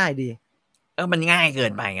ง่ายๆดีมันง่ายเกิ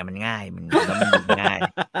นไปไงมันง่ายมันง่าย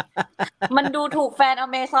มันดูถูกแฟน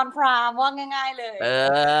Amazon Prime ว่าง่ายๆเลย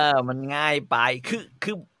มันง่ายไป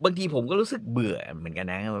คือบางทีผมก็รู้สึกเบื่อเหมือนกัน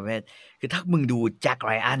นะประเภทคือถ้ามึงดูแจ็คไ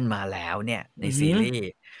รอันมาแล้วเนี่ยในซีรีส์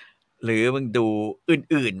หรือมึงดู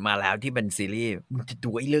อื่นๆมาแล้วที่เป็นซีรีส์มึงจะดู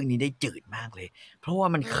ไอ้เรื่องนี้ได้จืดมากเลยเพราะว่า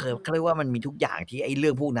มันเขาเรียกว่ามันมีทุกอย่างที่ไอ้เรื่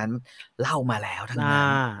องพวกนั้นเล่ามาแล้วทั้งนั้น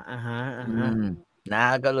นะ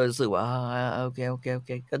ก็เลยรู้สึกว่าโอเค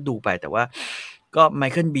ก็ดูไปแต่ว่าก็ไม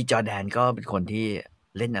เคิลบีจอร์แดนก็เป็นคนที่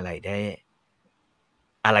เล่นอะไรได้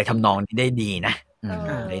อะไรทำนองนี้ได้ดีนะ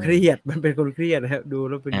เครียดมันเป็นคนเครียดนะครับดู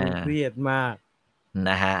แล้วเป็นคนเครียดมาก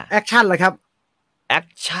นะฮะแอคชั่นล่ะครับแอค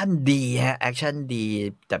ชั่นดีฮะแอคชั่นดี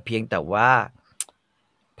แต่เพียงแต่ว่า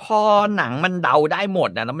พอหนังมันเดาได้หมด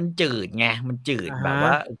นะแล้วมันจืดไงมันจืดแบบ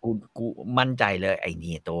ว่ากูมั่นใจเลยไอ้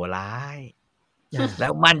นี่ตัวร้ายแล้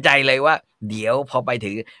วมั่นใจเลยว่าเดี๋ยวพอไปถึ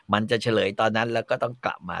งมันจะเฉลยตอนนั้นแล้วก็ต้องก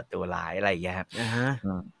ลับมาตัวร้ายอะไรอย่างเงี้ยครับ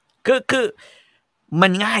คือมั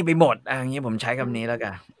นง่ายไปหมดอย่างเงี้ยผมใช้คำนี้แล้วกั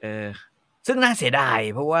นซึ่งน่าเสียดาย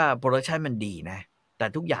เพราะว่าโปรดักชันมันดีนะแต่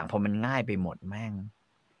ทุกอย่างพอมันง่ายไปหมดแม่ง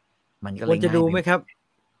มันก็เลยควรจะดูไหมครับ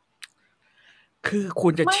คือค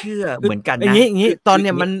วรจะเชื่อเหมือนกันนะอย่างนี้ตอนเ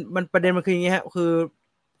นี้ยมันประเด็นมันคืออย่างงี้ฮะคือ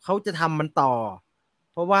เขาจะทำมันต่อ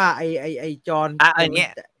เพราะว่าไอจอน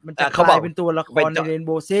มันจะกลายเป็นตัวละครในเรนโ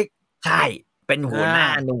บว์ซิกใช่เป็นหัวหน้า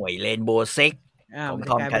หน่วยเรนโบว์ซิกของ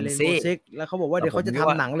ทอมแคนซี่แล้วเขาบอกว่าเดี๋ยวเขาจะท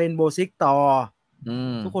ำหนังเรนโบว์ซิกต่อ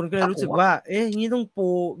ทุกคนก็เลยรู้สึกว่างี้ต้องปู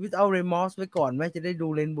without remorse ไว้ก่อนไหมจะได้ดู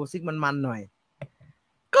เรนโบว์ซิกมันหน่อย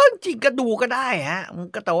ก็จริงก็ดูก็ได้ฮะ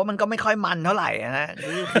แต่ว่ามันก็ไม่ค่อยมันเท่าไหร่นะ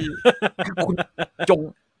คือคุณจง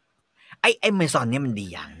ไอ้เมซอนเนี่ยมันดี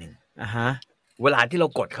อย่างหนึ่งเวลาที่เรา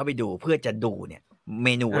กดเข้าไปดูเพื่อจะดูเนี่ยเม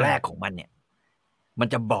นูแรกของมันเนี่ยมัน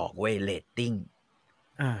จะบอกเว้ยเรตติ้ง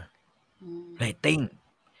เรตติ้ง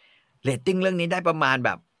เรื่องนี้ได้ประมาณแบ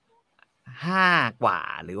บ5 กว่า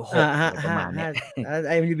หรือ6ประมาณนี้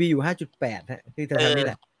IMDb อยู่ 5.8 ฮะคือแถวๆนี้แ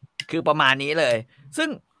หละคือประมาณนี้เลยซึ่ง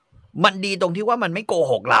มันดีตรงที่ว่ามันไม่โก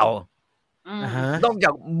หกเรานอกจา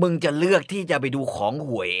กมึงจะเลือกที่จะไปดูของ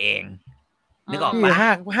ห่วยเองนึกออกปะ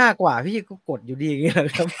5 กว่าพี่ก็กดอยู่ดีอย่างเงี้ยค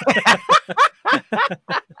รับ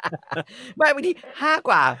ไม่บางที5 ก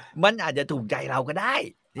ว่ามันอาจจะถูกใจเราก็ได้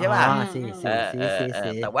ใช่ป่ะ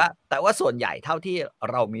แต่ว่าส่วนใหญ่เท่าที่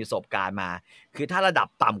เรามีประสบการณ์มาคือถ้าระดับ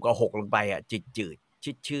ต่ำกว่า6ลงไปจืด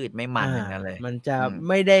ชืดไม่มันอย่างนั้นเลยมันจะ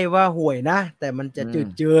ไม่ได้ว่าห่วยนะแต่มันจะจื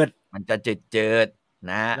ดมันจะจืด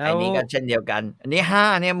นะไอ้นี้ก็เช่นเดียวกันอันนี้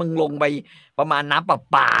5เนี่ยมึงลงไปประมาณน้ำประ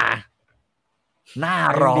ปาหน้า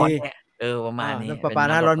ร้อนเนี่ยประมาณนี้น้ำประปา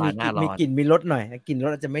หน้าร้อนมีกลิ่นมีรสหน่อยกลิ่นร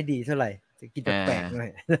สอาจจะไม่ดีเท่าไหร่จะกินแปลกๆหน่อ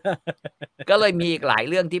ยก็เลยมีอีกหลาย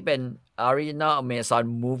เรื่องที่เป็น Original Amazon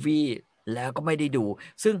Movie แล้วก็ไม่ได้ดู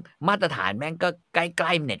ซึ่งมาตรฐานแม่งก็ใก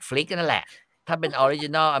ล้ๆ Netflix นั่นแหละถ้าเป็น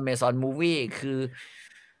Original Amazon Movie คือ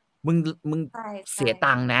มึงเสีย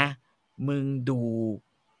ตังค์นะมึงดู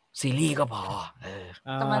ซีรีส์ก็พอ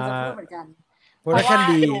กำลังจะพูดเหมือนกันโปรดักชั่น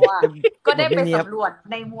ดีก็ได้ไปสำรวจ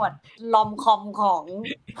ในหมวดลอมคอมของ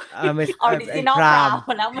ออริจินอลพราว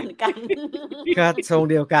แล้วเหมือนกันก็ทรง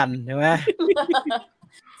เดียวกันใช่ไหม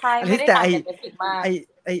ใช่ไม่ได้ต่างจาก Netflix มากไ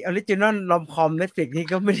อออริจินอลลอมคอม Netflix นี่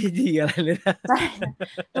ก็ไม่ได้ดีอะไรเลยนะใช่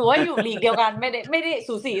ถือว่าอยู่ลีกเดียวกันไม่ได้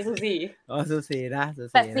สูสีสูสีนะ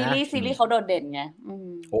แต่ซีรีส์เขาโดดเด่นไง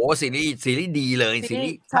โอ้ซีรีส์ดีเลยซีรี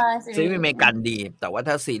ส์อเมริกันดีแต่ว่า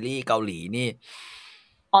ถ้าซีรีส์เกาหลีนี่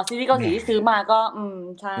ซีรีส์เกาหลีที่ซื้อมาก็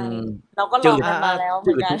ใช่เราก็ลองกันมาแล้วเห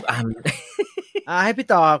มือนกันให้พี่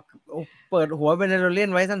ต่อเปิดหัวเป็นMandalorian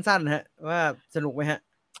ไว้สั้นๆฮะว่าสนุกไหมฮะ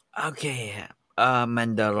โอเค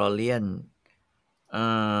Mandalorian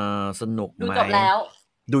สนุกไหม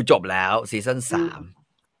ดูจบแล้วซีซั่น3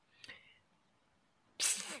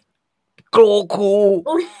โกคู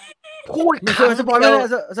พูดคำสปอยไ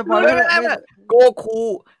ม่ได้โกคู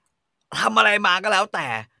ทำอะไรมาก็แล้วแต่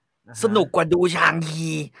สนุกกว่าดูชางฮี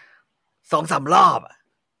2-3 รอบ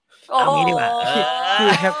เอางี้ดีกว่าพี่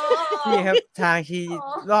ครับชางชี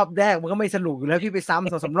รอบแรกมันก็ไม่สนุกอยู่แล้วพี่ไปซ้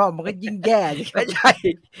ำ2-3 รอบมันก็ยิ่งแย่สิไม่ใช่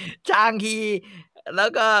ชางฮีแล้ว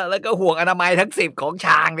ก็ห่วงอนามัยทั้ง10ของช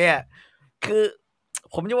างเนี่ยคือ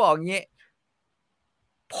ผมจะบอกอย่างนี้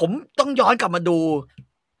ผมต้องย้อนกลับมาดู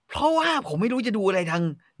เพราะว่าผมไม่รู้จะดูอะไรทาง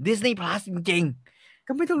Disney Plus จริงๆ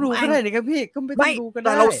ก็ไม่ต้องดูก็ได้นะครับพี่ก็ไม่ต้องดูก็ได้แ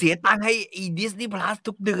ต่เราเสียตังค์ให้อี Disney Plus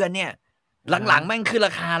ทุกเดือนเนี่ยหลังๆแม่งขึ้นร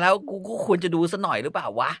าคาแล้วกูก็ควรจะดูซะหน่อยหรือเปล่า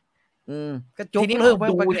วะก็ยกเลิก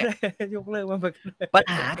ดูเนี่ยยกเลิกมันปัญ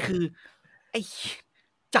หาคือไอ้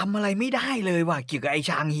จำอะไรไม่ได้เลยว่ะเกี่ยวกับไอ้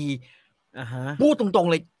ชางฮีพูดตรงๆ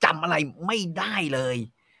เลยจำอะไรไม่ได้เลย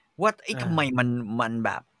ว่าไอ้ทำไมมันแ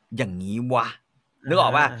บบอย่างนี้วะนึกออ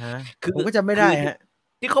กป่ะคือผมก็จำไม่ได้ฮะ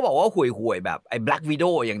ที่เขาบอกว่าห่วยๆแบบไอ้ Black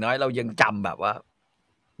Widow อย่างน้อยเรายังจำแบบว่า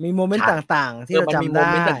มีโมเมนต์ต่างๆที่เราจำได้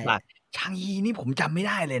ชางฮีนี่ผมจำไม่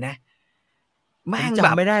ได้เลยนะแม่งจ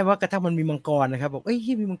ำไม่ได้ว่ากระทั่งมันมีมังกรนะครับบอกเอ้ย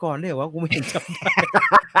มีมังกรด้วยเหรอวะกูไม่เห็นจำได้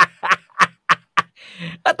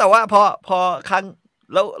แต่ว่าพอครั้ง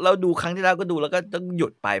เราดูครั้งที่แล้วก็ดูแล้วก็ต้องหยุ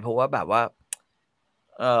ดไปเพราะว่าแบบว่า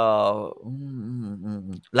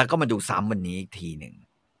แล้วก็มาดูซ้ำวันนี้อีกทีหนึ่ง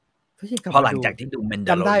พอหลังจากที่ดูเมนด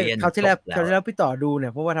าโลเรียนคราวที่แล้วพี่ต่อดูเนี่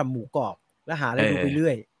ยเพราะว่าทำหมูกรอบแล้วหาอะไรดูไปเรื่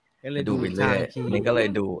อยก็เลยดูไปเรื่อยนี่ก็เลย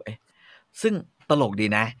ดูซึ่งตลกดี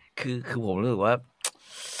นะคือผมรู้สึกว่า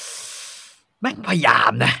แม่งพยายา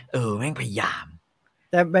มนะแม่งพยายาม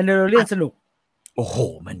แต่แมนดาโลเรียนสนุกโอ้โห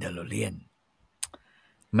แมนดาโลเรี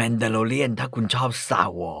ยนถ้าคุณชอบ Star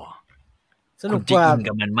Wars สนุกกว่า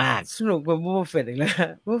กับมันมากสนุกกว่าบูฟเฟตอีกแล้ว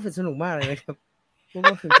บูฟเฟตสนุกมากเลยนะครับบู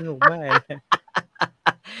ฟเฟตสนุกมาก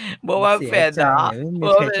บูฟเฟต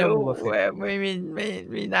ไ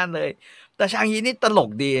ม่นั่นเลยแต่ชางฮีนี่ตลก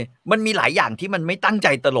ดีมันมีหลายอย่างที่มันไม่ตั้งใจ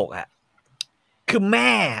ตลกอ่ะคือแ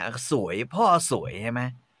ม่สวยพ่อสวยใช่ไหม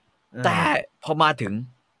แต่พอมาถึง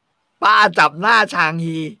ป้าจับหน้าชาง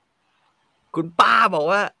ฮีคุณป้าบอก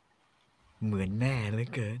ว่าเหมือนแม่เหลือ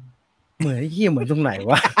เกินเหมือนเหมือนตรงไหน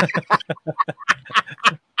วะ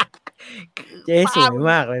เจ๊สวย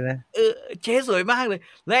มากเลยนะเจ๊สวยมากเลย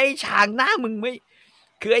แล้วไอ้ชางหน้ามึงไม่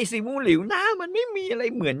คือไอ้ซีมูหลิวหน้ามันไม่มีอะไร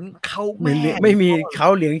เหมือนเขาแม่ไม่มีเขา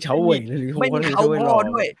เหลียงเฉาเหว่ยหรือไม่มีเขาพ่อ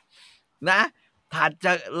ด้วยนะถัดจ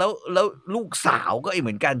ากแล้วลูกสาวก็เห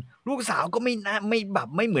มือนกันลูกสาวก็ไม่แบบ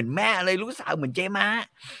ไม่เหมือนแม่เลยลูกสาวเหมือนเจม้า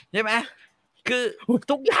ใช่ไหมคือ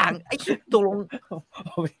ทุกอย่างไอ้ตกลง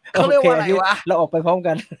เขาเรียกว่าอะไรวะเราออกไปพร้อม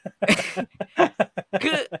กัน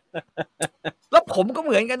คือแล้วผมก็เ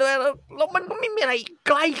หมือนกันด้วยแล้วมันก็ไม่มีอะไรใ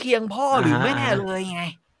กล้เคียงพ่อหรือแม่เลยไง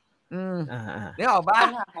นี่ออกป่ะปั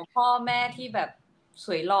ญหาของพ่อแม่ที่แบบส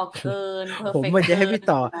วยหล่อเกินผมจะให้พี่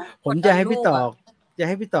ต่อจะให้พี่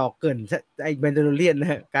ต่อเกินไอ้แมนดาโลเรียนน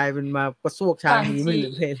ะกลายเป็นมาประสวกชางฮีไม่เหลื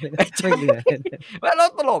อเพลงไม่เหลือแล้ว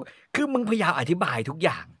ตลกคือมึงพยายามอธิบายทุกอ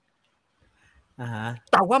ย่าง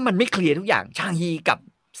แต่ว่ามันไม่เคลียร์ทุกอย่างชางฮีกับ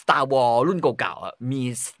Star Wars รุ่นเก่าๆ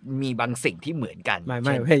มีบางสิ่งที่เหมือนกันไ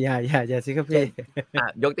ม่อย่าสิครับพี่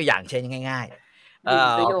ยกตัวอย่างเช่นง่าย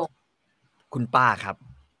ๆคุณป้าครับ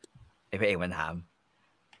ไอ้พระเอกมันถาม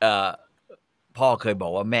พ่อเคยบอ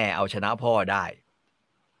กว่าแม่เอาชนะพ่อได้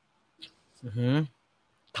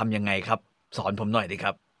ทำยังไงครับสอนผมหน่อยดิค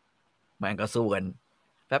รับมันก็สู้กัน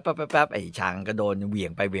แป๊บไอ้ช้างก็โดนเหวี่ย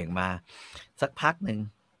งไปเหวี่ยงมาสักพักหนึ่ง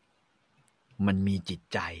มันมีจิต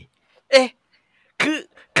ใจ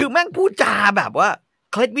คือแม่งพูดจาแบบว่า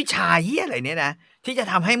เคล็ดวิชาเหี้ยอะไรเนี่ยนะที่จะ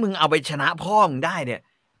ทำให้มึงเอาไปชนะพ่อมึงได้เนี่ย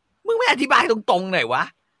มึงไม่อธิบายตรงๆหน่อยวะ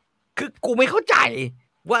คือกูไม่เข้าใจ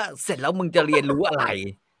ว่าเสร็จแล้วมึงจะเรียนรู้อะไร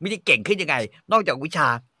ไม่ได้เก่งขึ้นยังไงนอกจากวิชา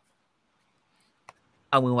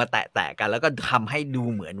เอามือมาแตะกันแล้วก็ทำให้ดู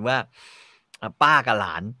เหมือนว่าป้ากับหล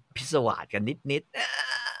านพิศวาสกันนิด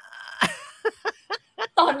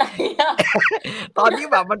ตอนไหนอะตอนที่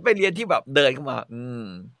แบบมันไปเรียนที่แบบเดินเข้ามา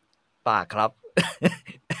ป้าครับ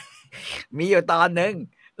มีอยู่ตอนนึง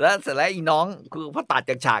แล้วเสร็จแล้วอีน้องคือพอตัด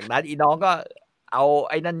จากฉากนั้นอีน้องก็เอา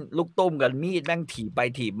ไอ้นั่นลูกตุ้มกับมีดแม่งถีบไป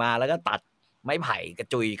ถีบมาแล้วก็ตัดไม้ไผ่กระ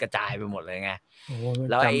จุยกระจายไปหมดเลยไง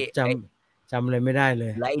แล้วจำอะไรไม่ได้เล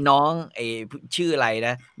ยแล้วไอ้น้องไอ้ชื่ออะไรน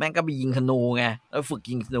ะแม่งก็ไปยิงธนูไงแล้วฝึก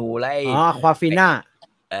ยิงธนูแล้วควาฟิน่า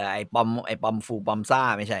ไอ้ปอมฟูปอมซ่า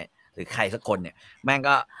ไม่ใช่หรือใครสักคนเนี่ยแม่ง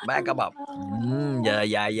ก็แบบอ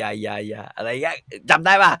ย่าอะไรเงี้ยจำไ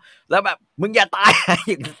ด้ป่ะแล้วแบบมึงอย่าตาย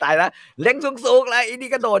อย่าตายนะเล็งสูงๆแล้วไอ้นี่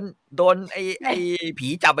ก็โดนไอ้ผี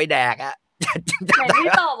จับไปแดกอ่ะพี่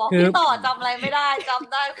ต่อบอกพี่ต่อจำอะไรไม่ได้จ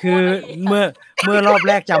ำได้คือเมื่อรอบแ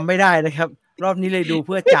รกจำไม่ได้นะครับรอบนี้เลยดูเ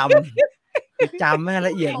พื่อจำให้ล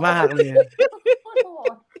ะเอียดมากเลย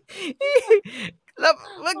แล้ว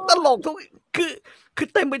มันตลกทุกคือ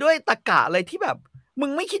เต็มไปด้วยตรรกะอะไรที่แบบมึ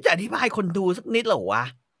งไม่คิดจะอธิบายคนดูสักนิดหรอวะ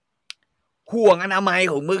ห่วงอนามัย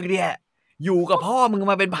ของมึงเนี่ย อยู่กับพ่อมึง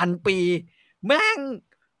มาเป็นพันปีแม่ง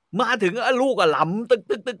มาถึงลูกหลำ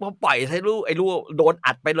ตึกพอปล่อยให้ลูกไอ้ลูกโดน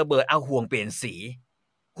อัดไประเบิดเอาห่วงเปลี่ยนสี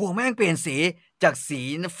ห่วงแม่งเปลี่ยนสีจากสี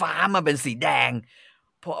ฟ้ามาเป็นสีแดง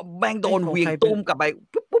พอแม่งโดนเวียงตุ้มกลับไป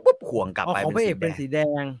ปุ๊บห่วงกลับไปของพระเอกเป็นสีแด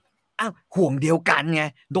งอ้าวห่วงเดียวกันไง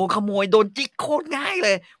โดนขโมยโดนจิกโคตรง่ายเล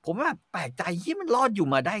ยผมแบบแปลกใจที่มันรอดอยู่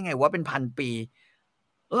มาได้ไงวะเป็นพันปี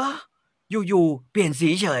อยู่เปลี่ยนสี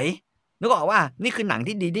เฉยนึกออกว่านี่คือหนัง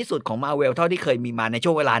ที่ดีที่สุดของมาร์เวลเท่าที่เคยมีมาในช่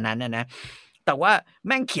วงเวลานั้นนะแต่ว่าแ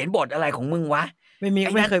ม่งเขียนบทอะไรของมึงวะไ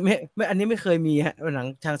ม่เคยไม่อันนี้ไม่เคยมีฮะหนัง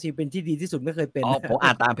ชางชีเป็นที่ดีที่สุดไม่เคยเป็นผมอ่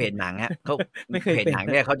านตามเพจหนังฮะเขาเพจหนัง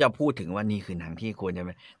เนี่ยเขาจะพูดถึงว่านี่คือหนังที่ควรจะเ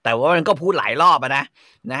ป็นแต่ว่ามันก็พูดหลายรอบ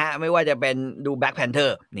นะฮะไม่ว่าจะเป็นดูแบ็คแพนเทอ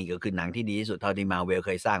ร์นี่ก็คือหนังที่ดีที่สุดเท่าที่มาร์เวลเค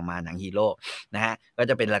ยสร้างมาหนังฮีโร่นะฮะก็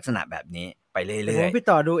จะเป็นลักษณะแบบนี้ไปเรื่อยๆพี่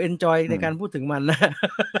ต่อดูเอนจอยในการพูดถึงมันนะ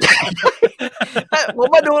ผม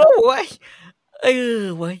มาดูแล้วเว้ย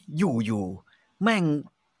เว้ยอยู่แม่ง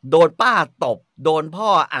โดนป้าตบโดนพ่อ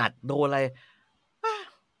อัดโดนอะไร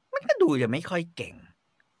มันก็ดูจะไม่ค่อยเก่ง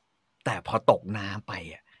แต่พอตกน้ำไป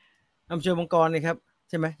อำเชอมังกรเลยครับ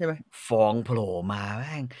ใช่ไหมฟองโผล่มาแ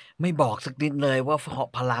ม่งไม่บอกสักนิดเลยว่า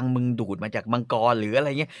พลังมึงดูดมาจากมังกรหรืออะไร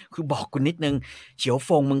เงี้ยคือบอกกูนิดนึงเฉียวฟ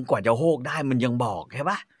งมึงกว่าจะโฮกได้มันยังบอกใช่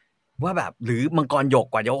ปะว่าแบบหรือมังกรหยก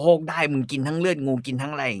กว่าจะโฮกได้มึงกินทั้งเลือดงูกินทั้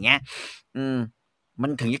งอะไรอย่างเงี้ยมั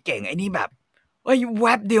นถึงจะเก่งไอ้นี่แบบแว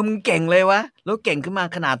บเดียวมึงเก่งเลยวะแล้วเก่งขึ้นมา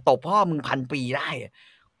ขนาดตบพ่อมึงพันปีได้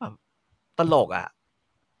แบบตลก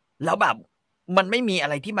แล้วแบบมันไม่มีอะ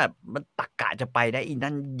ไรที่แบบมันตักกะจะไปได้อี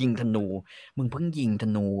นั่นยิงธนูมึงเพิ่งยิงธ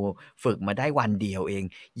นูฝึกมาได้วันเดียวเอง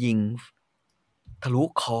ยิงทะลุ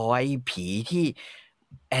คอไอ้ผีที่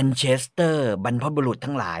แอนเชสเตอร์บรรพบุรุษ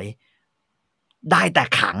ทั้งหลายได้แต่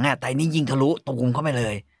ขังแต่นี่ยิงทะลุตูมเข้าไปเล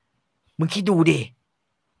ยมึงคิดดูดิ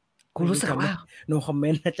กูรู้สึกว่าno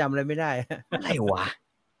comment จำอะไรไม่ได้อะไรวะ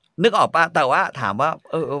นึกออกปะแต่ว่าถามว่า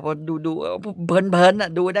ดูเพลิน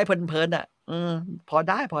ดูได้เพลินพอไ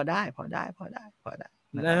ด้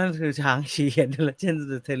นั่นคือช้างเชียนและเช่น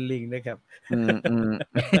เทนลิงนะครับ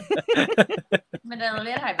มันเดลเ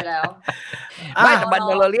ลียนหายไปแล้วไม่มันเ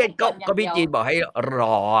ดลเลียนก็พี่จีนบอกให้ร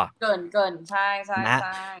อเกินใช่นะ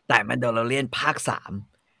แต่มันเดลเลียนภาค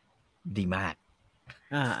3ดีมาก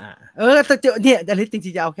แต่เจอเนี่ยอันนี้จ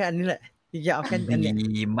ริงๆจะเอาแค่อันนี้แหละจริงๆจะเอาแค่อันนี้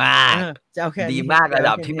ดีมากจะเอาแค่ดีมากระ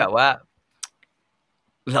ดับที่แบบว่า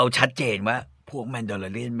เราชัดเจนว่าพวกแมนดาลอ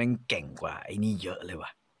เรียนแม่งเก่งกว่าไอ้นี่เยอะเลยว่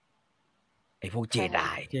ะไอ้พวกเจได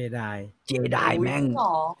แม่ง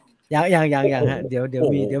ยังฮะเดี๋ยว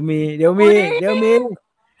มีเ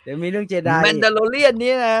รื่องเจไดแมนดาลอเรียน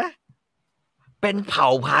นี่นะเป็นเผ่า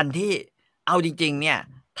พันธุ์ที่เอาจริงๆเนี่ย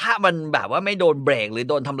ถ้ามันแบบว่าไม่โดนเบรกหรือ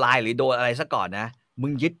โดนทำลายหรือโดนอะไรซะก่อนนะมึ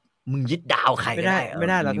งยึดดาวใครไม่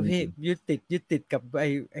ได้หรอกพี่ยึดติดกับไ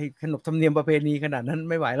อ้ขนบธรรมเนียมประเพณีขนาดนั้น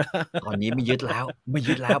ไม่ไหวแล้วตอนนี้ไม่ยึดแล้ว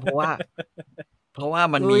เพราะว่า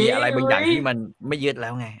มันมีอะไรบางอย่างที่มันไม่ยึดแล้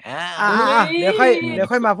วไงเดี๋ยว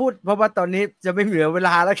ค่อยมาพูดเพราะว่าตอนนี้จะไม่เหลือเวล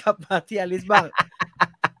าแล้วครับมาที่อลิสบ้าง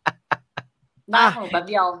ของแป๊บ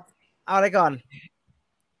เดียวเอาอะไรก่อน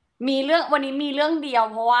วันนี้มีเรื่องเดียว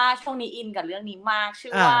เพราะว่าช่วงนี้อินกับเรื่องนี้มากชื่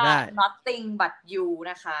อว่า Nothing But You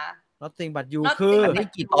นะคะ Nothing But You คือนี่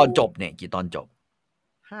กี่ตอนจบเนี่ยกี่ตอนจบ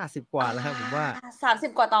50กว่าแล้วครับผมว่า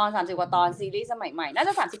30กว่าตอนซีรีส์สมัยใหม่น่าจ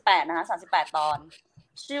ะ38นะคะ38ตอน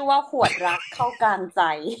ชื่อว่าขวดรักเข้ากลางใจ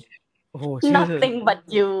โอ้โห Nothing But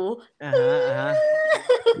You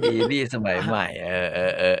ซีรีส์สมัยใหม่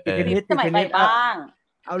สมัยใหม่บ้าง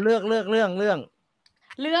เอาเรื่อง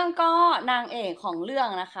ก็นางเอกของเรื่อง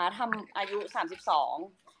นะคะทำอายุ32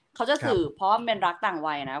เขาจะสื่อเพราะเป็นรักต่าง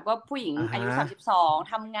วัยนะก็ผู้หญิงอายุ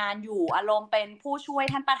32ทำงานอยู่อารมณ์เป็นผู้ช่วย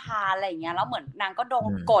ท่านประธานอะไรอย่างเงี้ยแล้วเหมือนนางก็โด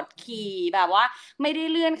นกดขี่แบบว่าไม่ได้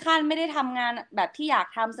เลื่อนขั้นไม่ได้ทำงานแบบที่อยาก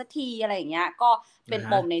ทำสักทีอะไรอย่างเงี้ยก็เป็น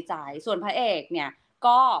ปมในใจส่วนพระเอกเนี่ย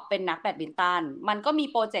ก็เป็นนักแบดมินตันมันก็มี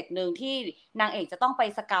โปรเจกต์นึงที่นางเอกจะต้องไป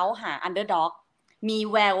สเกาต์หาอันเดอร์ด็อกมี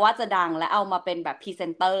แววว่าจะดังและเอามาเป็นแบบพรีเซ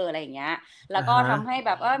นเตอร์อะไรอย่างเงี้ยแล้วก็ทำให้แบ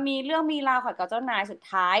บมีเรื่องมีราวขัดกับเจ้านายสุด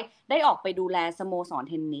ท้ายได้ออกไปดูแลสโมสร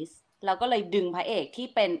เทนนิสแล้วก็เลยดึงพระเอกที่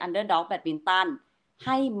เป็นอันเดอร์ด็อกแบดมินตันใ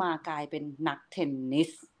ห้มากลายเป็นนักเทนนิส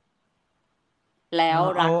แล้ว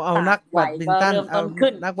รักเอานักแบดมินตันเอา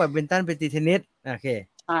นักแบดมินตันไปตีเทนนิสโอเค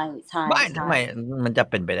ใช่ไม่ทำไมมันจะ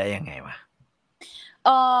เป็นไปได้ยังไงวะ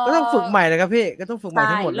ก็ต้องฝึกใหม่เลยครับพี่ก็ต้องฝึกใหม่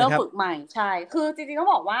ทั้งหมดเลยครับเริ่มฝึกใหม่ใช่คือจริงๆต้อง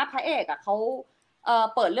บอกว่าพระเอกเขา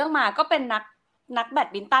เปิดเรื่องมาก็เป็นนักแบด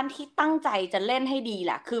มินตันที่ตั้งใจจะเล่นให้ดีแห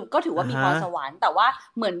ละคือก็ถือว่ามีพรสวรรค์แต่ว่า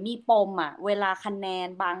เหมือนมีปมเวลาคะแนน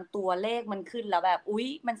บางตัวเลขมันขึ้นแล้วแบบอุ๊ย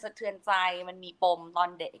มันสะเทือนใจมันมีปมตอน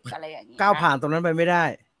เด็กอะไรอย่างเงี้ยก้าวผ่านตรงนั้นไปไม่ได้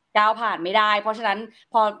ก้าวผ่านไม่ได้เพราะฉะนั้น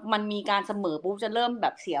พอมันมีการเสมอปุ๊บจะเริ่มแบ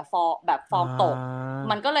บเสียฟอร์แบบฟอร์มตก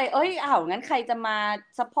มันก็เลยงั้นใครจะมา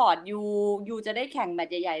ซัพพอร์ตยูจะได้แข่งแมต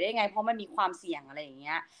ช์ใหญ่ๆได้ไงเพราะมันมีความเสี่ยงอะไรอย่างเ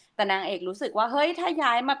งี้ยแต่นางเอกรู้สึกว่าเฮ้ยถ้าย้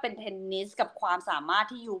ายมาเป็นเทนนิสกับความสามารถ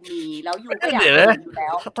ที่ยูมีแล้วยูก็อยากเป็นอยู่แล้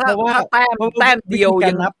วถ้าแต้มเดียว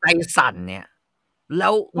ยังใจสั่นเนี่ยแล้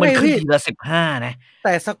วมันขึ้นทีละ15นะแ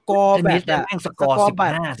ต่สกอร์แบตสกอร์15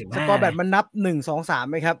สกอร์แบตมันนับ1 2 3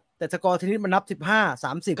ไหมครับแต่สกอร์เทนนิสมันนับ15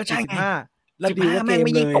 30 ก็ใช่ไง15แล้วดีว่าเกม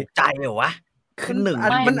เลยตกใจเลยวะขึ้น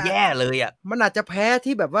1มันแย่เลยอ่ะมันอาจจะแพ้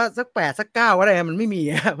ที่แบบว่าสัก8สัก9อะไรมันไม่มี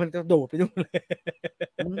อ่ะมันกระโดดไปนู่นเลย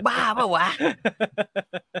มึงบ้าป่ะวะ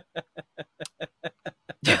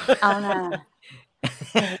เอา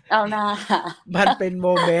นะมันเป็นโม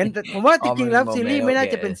เมนต์แต่ผมว่าจริงๆแล้วซีรีส์ไม่น่า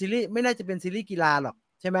จะเป็นซีรีส์กีฬาหรอก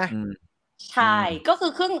ใช่ไหมใช่ก็คื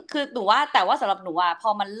อหนูว่าแต่ว่าสำหรับหนูพอ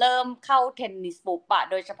มันเริ่มเข้าเทนนิสปุ๊บ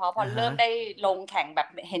โดยเฉพาะพอเริ่มได้ลงแข่งแบบ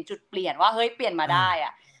เห็นจุดเปลี่ยนว่าเฮ้ยเปลี่ยนมาได้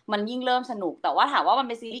มันยิ่งเริ่มสนุกแต่ว่าถามว่ามันเ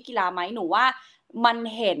ป็นซีรีส์กีฬาไหมหนูว่ามัน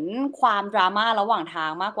เห็นความดราม่าระหว่างทา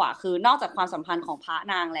งมากกว่าคือนอกจากความสัมพันธ์ของพระ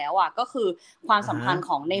นางแล้วก็คือความสัมพันธ์ข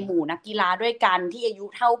องในหมู่นักกีฬาด้วยกันที่อายุ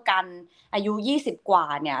เท่ากันอายุ20กว่า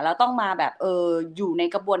เนี่ยแล้วต้องมาแบบอยู่ใน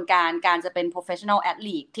กระบวนการจะเป็น professional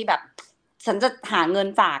athlete ที่แบบฉันจะหาเงิน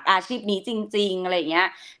จากอาชีพนี้จริงๆอะไรเงี้ย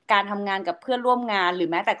การทำงานกับเพื่อนร่วมงานหรือ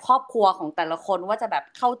แม้แต่ครอบครัวของแต่ละคนว่าจะแบบ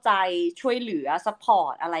เข้าใจช่วยเหลือซัพพอ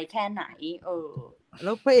ร์ตอะไรแค่ไหนแ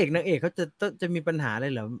ล้วพระเอกนางเอกเขาจะมีปัญหาอะไร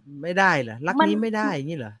เหรอไม่ได้เหรอรักนี้ไม่ได้อย่า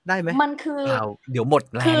งนี้เหรอได้ไหมมันคือเดี๋ยวหมด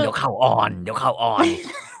แรงเดี๋ยวเข่าอ่อน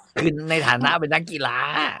คือในฐานะเป็นนักกีฬา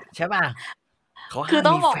ใช่ป่ะคือ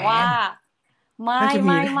ต้องบอกว่าไม่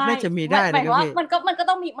น่าจะมีได้นะว่ามันก็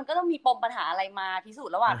ต้องมีปมปัญหาอะไรมาพิสูจ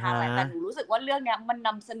น์ระหว่างทางแหละแต่หนูรู้สึกว่าเรื่องเนี้ยมันน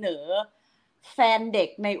ำเสนอแฟนเด็ก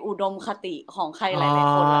ในอุดมคติของใครหลาย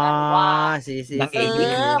ๆคนแล้วกันว่านางเอกนี่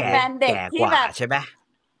คือแฟนเด็กที่แบบใช่ไหม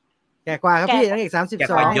แก่กว่าครับพี่นางเอก32แก่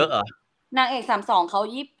กว่าเยอะเหรอนางเอก32เขา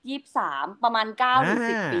23ประมาณ9ถึง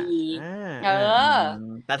10ปี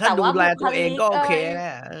แต่ถ้าดูแลตัวเองก็โอเคน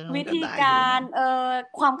ะวิธีการ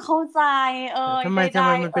ความเข้าใจทำไม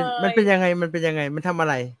มันเป็นยังไงมันทำอะ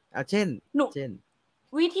ไรเช่น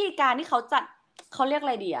วิธีการที่เขาจัดเขาเรียกอะ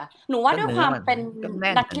ไรดีหนูว่าด้วยความเป็น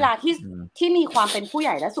นักกีฬาที่มีความเป็นผู้ให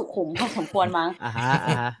ญ่และสุขุมพอสมควรมั้ง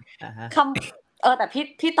คำแต่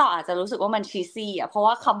พี่ต่ออาจจะรู้สึกว่ามันชีซี่เพราะ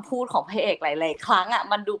ว่าคำพูดของพระเอกหลายๆครั้ง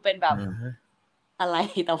มันดูเป็นแบบอะไร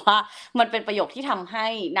แต่ว่ามันเป็นประโยคที่ทำให้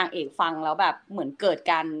นางเอกฟังแล้วแบบเหมือนเกิด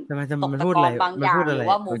การตกตะกอนบางอย่างหรือ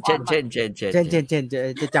ว่ามูฟออนเช่น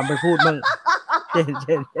จะจำไปพูดบ้างเ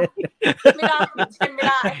ช่นไม่ได้เช่นไม่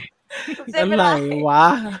ได้อะไรวะ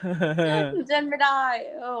เช่นไม่ได้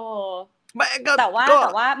แต่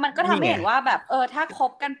ว่ามันก็ทำให้เห็นว่าแบบถ้าค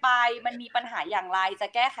บกันไปมันมีปัญหาอย่างไรจะ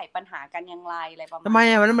แก้ไขปัญหากันอย่างไรอะไรประมาณทำไม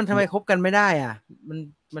มันทำไมคบกันไม่ได้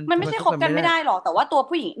มันไม่ใช่คบกันไม่ได้หรอกแต่ว่าตัว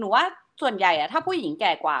ผู้หญิงหนูว่าส่วนใหญ่ถ้าผู้หญิงแ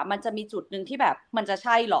ก่กว่ามันจะมีจุดนึงที่แบบมันจะใ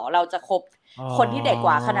ช่หรอเราจะคบคนที่เด็กก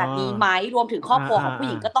ว่าขนาดนี้ไหมรวมถึงครอบครัวของผู้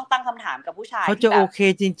หญิงก็ต้องตั้งคำถามกับผู้ชายเขาจะโอเค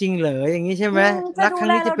จริงๆเหรออย่างนี้ใช่ไหมรักครั้ง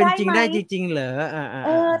นี้จะเป็นจริงได้จริงๆเหรอ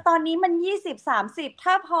ตอนนี้มัน20-30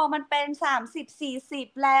ถ้าพอมันเป็น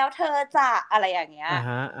30-40แล้วเธอจะอะไรอย่างเงี้ย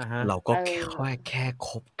เราก็แค่ค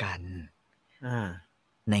บกัน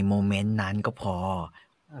ในโมเมนต์นั้นก็พอ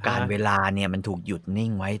การเวลาเนี่ยมันถูกหยุดนิ่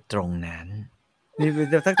งไว้ตรงนั้นนี่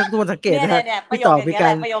ทั้งทุกคนสังเกตนะพี่ต่อมี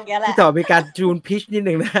การจูนพิชนิด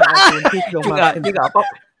นึงนะจูนพิชลงมาพี่ก็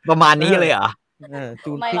ประมาณนี้เลยเหรอ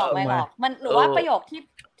จูนพิชลงมามันหรือว่าประโยค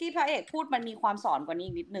ที่พระเอกพูดมันมีความสอนกว่านี้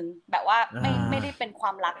นิดนึงแบบว่าไม่ได้เป็นคว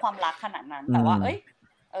ามรักขนาดนั้นแต่ว่า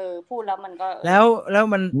พูดแล้วมันก็แล้ว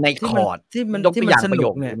มันในคอร์ดที่มันสนุ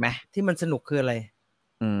กเนี่ยที่มันสนุกคืออะไร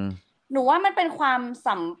หนูว่ามันเป็นความ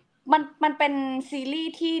มันเป็นซีรี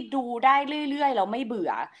ส์ที่ดูได้เรื่อยๆแล้วไม่เบื่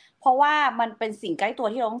อเพราะว่ามันเป็นสิ่งใกล้ตัว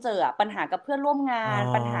ที่เราต้องเจอปัญหากับเพื่อนร่วมงาน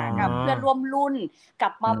ปัญหากับเพื่อนร่วมรุ่นกลั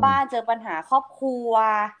บมาบ้านเจอปัญหาครอบครัว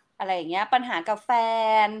อะไรอย่างเงี้ยปัญหากับแฟ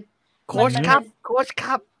นโค้ชครั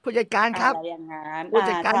บผู้จัดการครับอะไรอย่างนั้นผู้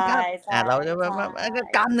จัดการครับเราจะ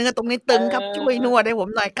กล้ามเนื้อตรงนี้ตึงครับช่วยนวดให้ผม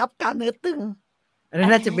หน่อยครับกล้ามเนื้อตึงอันนั้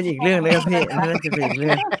นน่าจะเป็นอีกเรื่องนะครับพี่อันนั้นน่าจะเป็นอีกเรื่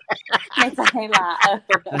องไม่ใช่ละ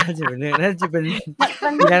น่าจะเป็นเรื่องน่าจะเป็น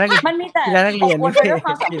มันมีแต่นักเรียนด้วยคว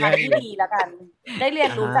ามสัมพันธ์ที่ดีแล้วกันได้เรียน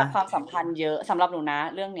รู้จากความสัมพันธ์เยอะสำหรับหนูนะ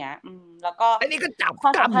เรื่องเนี้ยแล้วก็อันนี้ก็จับควา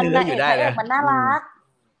มสัมพันธ์นางเอกพระเอกมันน่ารัก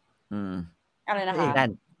อะไรนะคะ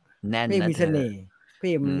แน่นมีเสน่ห์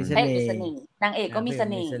พี่มีเสน่ห์นางเอกก็มีเส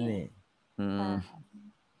น่ห์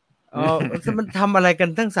มันทำอะไรกัน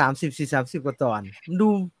ตั้ง30 กว่าตอนดู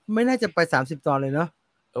ไม่น่าจะไป30 ตอนเลยเนาะ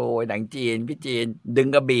โอ้ยหนังจีนพี่จีนดึง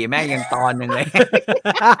กระบี่แม่งยังตอนนึงเลย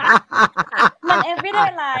มัน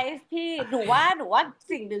everyday life พี่หนูว่า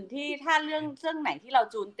สิ่งหนึ่งที่ถ้าเรื่องไหนที่เรา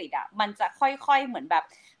จูนติดอ่ะมันจะค่อยๆเหมือนแบบ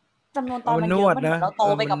จำนวนตอนมันเยอะมันเหมือนเราโต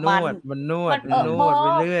ไปกับมันนวดไป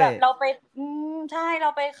เรื่อยแบบเราไปใช่เรา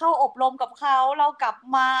ไปเข้าอบรมกับเขาเรากลับ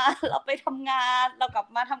มาเราไปทำงานเรากลับ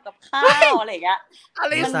มาทำกับข้าวอะไรอย่างเงี้ยอะไ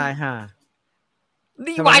รทรายห่า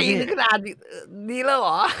นี่ไวขนาดนี้แล้วเหร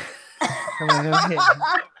อทำไมครับพี่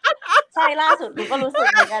ใช่ล่าสุดหนูก็รู้สึก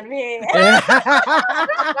เหมือนกันพี่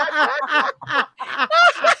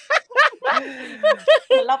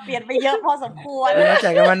เราเปลี่ยนไปเยอะพอสมควรเราจั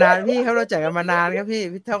ดกันมานานพี่ครับเราจัดกันมานานครับพี่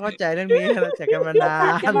เท่าเข้าใจเรื่องนี้เราจัดกันมานาน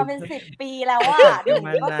จัดกันมาเป็น10 ปีแล้วอ่ะหนู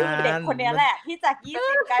ก็คือเด็กคนนี้แหละที่จาก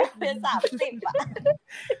20กลายเป็น30อ่ะ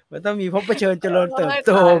มันต้องมีพบเผชิญเจริญเติบโ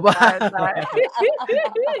ตบ้าง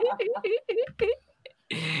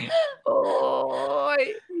โอ้ย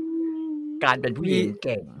การเป็นผู้หญิงเ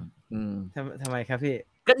ก่งทำไมครับพี่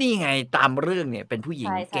ก็นี่ไงตามเรื่องเนี่ยเป็นผู้หญิง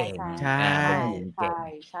เก่งใช่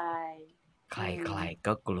ใช่ใครๆ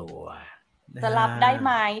ก็กลัวจะรับได้ไห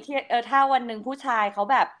มที่ถ้าวันหนึ่งผู้ชายเขา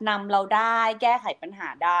แบบนำเราได้แก้ไขปัญหา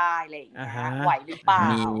ได้อะไรอย่างเงี้ยไหวหรือเปล่า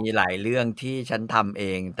มีหลายเรื่องที่ฉันทำเอ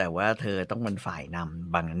งแต่ว่าเธอต้องเป็นฝ่ายน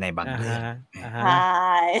ำในบางเรื่องใช่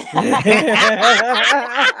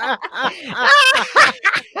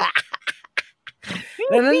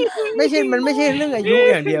ดังนั้นมันไม่ใช่เรื่องอายุ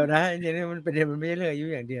อย่างเดียวนะจริงๆมันไม่ใช่เรื่องอายุ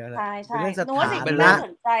อย่างเดียวนะเป็นเรื่องสถานะน่าส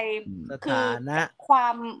นใจคือค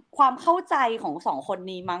วามเข้าใจของสองคน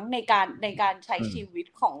นี้มั้งในการใช้ชีวิต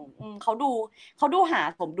ของเขาดูหา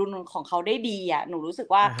สมดุลของเขาได้ดีอ่ะหนูรู้สึก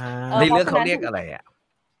ว่าในเรื่องเขาเรียกอะไรอ่ะ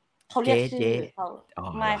เขาเรียกชื่อ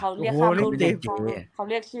ไม่เขาเรียกเขาเ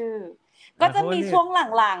รียกชื่อก็จะมีช่วง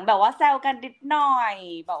หลังๆแบบว่าแซวกันนิดหน่อย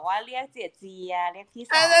แบบว่าเรียกเจียเรียกพี่ส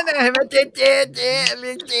าวนั่นเห็นไหมเจ๊เรี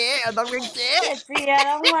ยกเจ๊ต้องเรียกเจีย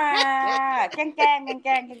ต้องมาแกล้งเ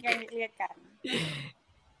รียกกัน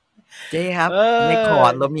เจ๊ครับในคอ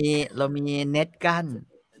ร์ดเรามีเน็ตกั้น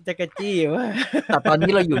จะกระจี้ว่าแต่ตอน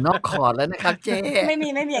นี้เราอยู่นอกคอร์ดแล้วนะครับเจ๊ไม่มี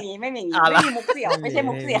อย่างนี้ไม่มีมุกเสี่ยวไม่ใช่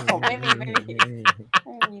มุกเสี่ยวไม่มี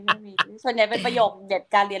ส่วนใหญ่เป็นประโยคเด็ด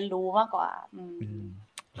การเรียนรู้มากกว่า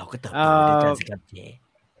เราก็เติบโตด้วยกันสิครับเจ๊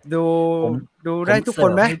ดูได้ทุกค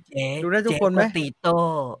นไหมดูได้ทุกคนไหมตีโต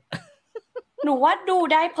หนูว่าดู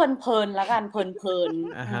ได้เพลินแล้วกันเพลิน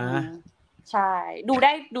ใช่ดูไ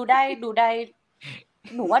ด้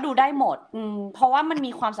หนูว่าดูได้หมดเพราะว่ามัน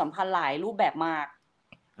มีความสัมพันธ์หลายรูปแบบมาก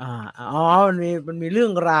มันมีเรื่อ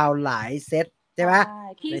งราวหลายเซตใช่ไหม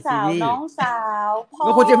พี่สาวน้องสาวพ่อ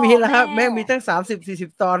ก็ควรจะมีแล้วแม่งมีตั้ง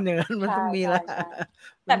30-40 ตอนอย่างนั้นมันต้องมีแล้ว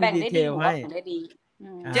แต่แบ่งได้ดีให้ได้ดี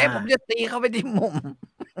เจ๊ผมจะตีเข้าไปที่มุม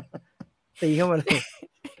ตีเข้ามาเลย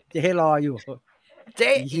เจ๊รออยู่เจ๊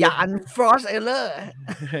อย่าอันฟรอสเออร์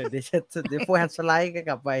เดี๋ยวโฟร์แฮนด์สไลด์ก็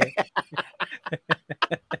กลับไป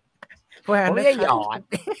โฟร์แฮนด์ไม่ได้หยอด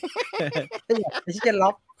ที่จะล็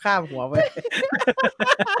อกข้ามหัวไป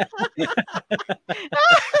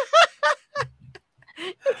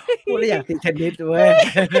พูดแล้วอยากติดเทนนิสด้วย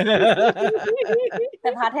แต่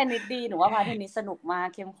พาเทนนิสดีหนูว่าพาเทนนิสสนุกมาก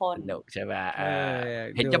เข้มข้นสนุกใช่ไหม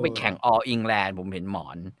เห็นจะไปแข่งออลอิงแลนด์ผมเห็นหมอ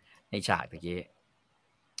นในฉากตะกี้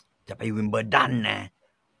จะไปวิมเบิลดันนะ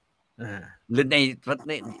หรือใน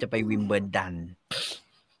จะไปวิมเบิลดัน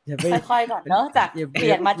ค่อยๆก่อนเนอะจากเป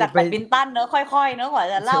ลี่ยนมาจากแบดมินตันเนอะค่อยๆเนอะกว่า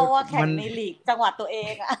จะเล่าว่าแข่งในลีกจังหวัดตัวเอ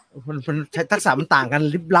งอ่ะมันใช้ทักษะมันต่างกัน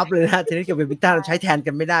ลิบลับเลยนะทีนี้กับแบดมินตันใช้แทน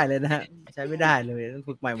กันไม่ได้เลยนะฮะใช้ไม่ได้เลยต้อง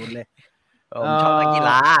ฝึกใหม่หมดเลยผมชอบนักกีฬ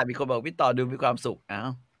ามีคนบอกพี่ต่อดูมีความสุข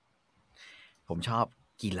ผมชอบ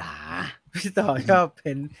กีฬาพี่ต่อชอบเ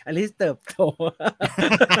ป็นอลิสเติบโต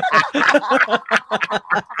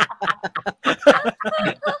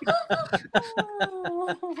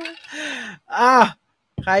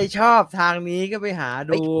ใครชอบทางนี้ก็ไปหา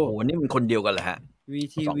ดูโอ้โหนี่มันคนเดียวกันเหรอฮะ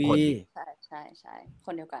VTV ใช่ค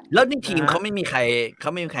นเดียวกันแล้วในทีมเขาไม่มีใ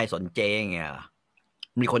ครสนเจงไง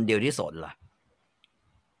มีคนเดียวที่สนเหรอ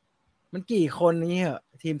มันกี่คนนี้เหรอ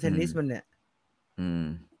ทีมเทนนิสมันเนี่ย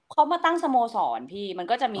เขามาตั้งสโมสรพี่มัน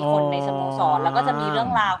ก็จะมีคนในสโมสรแล้วก็จะมีเรื่อง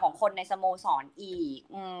ราวของคนในสโมสรอีก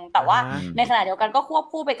แต่ว่าในขณะเดียวกันก็ควบ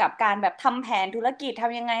คู่ไปกับการแบบทำแผนธุรกิจท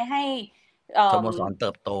ำยังไงให้สโมสรเติ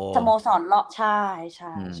บโตสโมสรใช่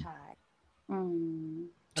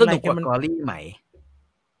สนุกกว่ากอรี่ไหม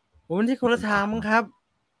มันที่คนละทางมั้งครับ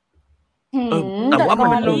แต่ว่ามัน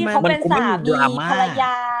เป็นสามีภรรย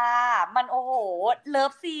ามันโอ้โหเลิ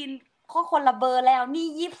ฟซีนข้อคนละเบอร์แล้วนี่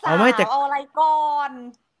23เอาอะไรก่อน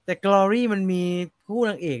แต่กลอรี่มันมีคู่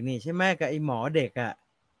นางเอกนี่ใช่ไหมกับไอ้หมอเด็กอะ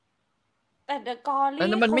แต่เดอะกอรี่แ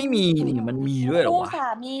ต่มันไม่มีนี่มันมีด้วยเหรอวะคู่สา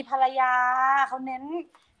มีภรรยาเขาเ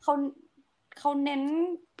น้น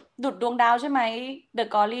ดุดดวงดาวใช่ไหมเดอะ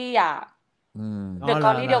กอรี่อ่ะเดอะกอ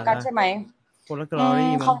รี่เดียวกันใช่ไหมคนละกลอ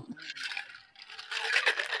รี่มั้ง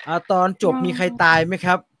ตอนจบมีใครตายไหมค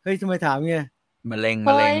รับเฮ้ยทำไมถามเงี้ยมะเร็ง เ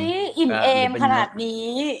ฮ้ยอิ่มเอมขนาด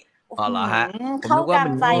นี้ อ๋อเหรอฮะเข้ากลา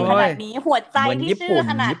งใจขนาดนี้หัวใจที่ชื่อ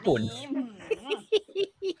ขนาดนี้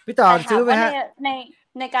พี่ต่อซื้อไหมฮะ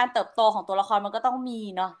ในการเติบโตของตัวละครมันก็ต้องมี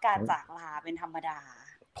เนาะการจากลาเป็นธรรมดา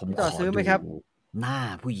ผมขอซื้อไหมครับหน้า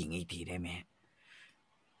ผู้หญิงอีกทีได้ไหม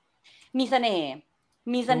มีเสน่ห์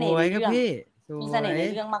ในเรื่องมีเสน่ห์ใน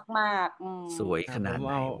เรื่องมากๆสวยขนาดไ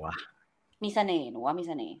หนวะมีเสน่ห์หนูว่ามีเ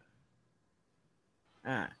สน่ห์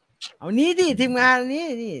เอานี้ดิทีมงานนี่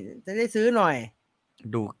จะได้ซื้อหน่อย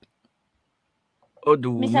ดู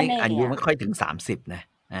ไม่อายุไม่ค่อยถึง30นะ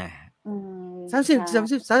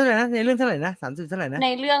30เท่าไหร่นะในเรื่องเท่าไหร่นะ30เท่าไหร่นะใน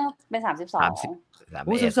เรื่องเป็น32โ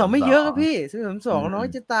อ้32ไม่เยอะครับพี่32น้อย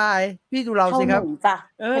จะตายพี่ดูเราสิครับ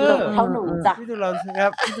เท่าหนูจ้ะพี่ดูเราสิครั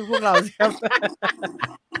บพี่ดูพวกเราสิครับ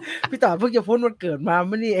พี่ต่อเพิ่งจะพ้นวันเกิดมาเ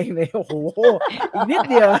มื่อนี่เองเลยโอ้โหอีกนิด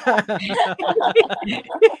เดียว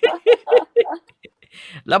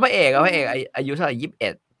แล้วพระเอกอายุเท่าไหร่21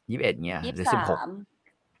เงี้ยหรือ16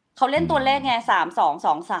เขาเล่นตัวเลขไง3223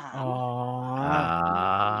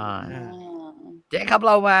เจ๊ครับเ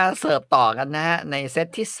รามาเสิร์ฟต่อกันนะฮะในเซต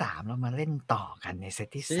ที่3เรามาเล่นต่อกันในเซต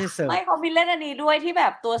ที่3ไม่เขามีเล่นอันนี้ด้วยที่แบ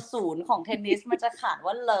บตัวศูนย์ของเทนนิสมันจะขาน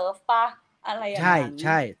ว่าเลิฟป่ะอะไรอย่างนั้นใ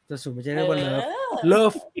ช่ตัวศูนย์มันจะเรียกว่าเลิ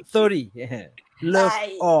ฟ30เลิฟ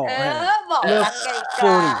บอกรักไกล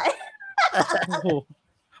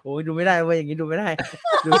โอ้ยดูไม่ได้เว้ยอย่างนี้ดูไม่ได้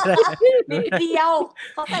นิดเดียว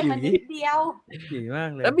เขาแต่งมันนิดเดียวดีมาก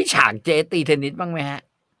เลยแล้วมีฉากเจตีเทนนิสบ้างไหมฮะ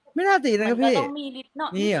ไม่น่าตีนะครับพี่ต้องมีนิดหน่อ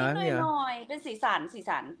ยเป็นสีสัน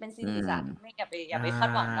เป็นสีสันไม่อย่าไปคาด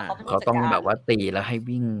หวังนะเขาต้องแบบว่าตีแล้วให้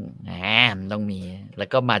วิ่งมันต้องมีแล้ว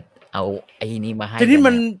ก็มาเอาไอ้นี่มาให้ทีนี้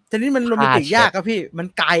มันโรแมนติกยากครับพี่มัน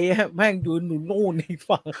ไกลแม่งอยู่หนูโน่นอีก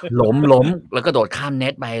ฝั่งล้มแล้วก็โดดข้ามเน็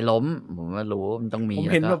ตไปล้มผมไม่รู้มันต้องมีผม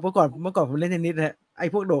เห็นแบบเมื่อก่อนผมเล่นเทนนิสฮะไอ้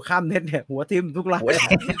พวกโดดข้ามเน็ตเนี่ยหัวทิ่มทุกราย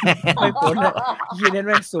ไม่พ้นเลยยีเน็ตแ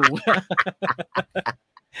ม่งสูง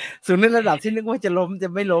ในระดับที่นึกว่าจะล้มจะ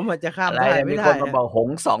ไม่ล้มจะข้ามได้ไม่ได้มีคนมาบอกหง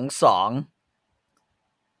22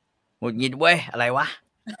หงุดหงิดเว้ยอะไรวะ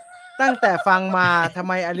ตั้งแต่ฟังมาทำ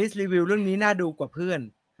ไมอลิสรีวิวเรื่องนี้น่าดูกว่าเพื่อน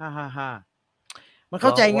ฮ่ามันเข้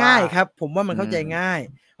าใจง่ายครับผมว่ามันเข้าใจง่าย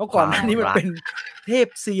เพราะก่อนหน้านี้มันเป็นเทพ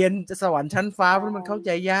เซียนจะสวรรค์ชั้นฟ้าเพราะมันเข้าใจ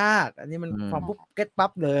ยากอันนี้มันความปุ๊บเก็ตปั๊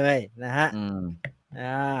บเลยนะฮะ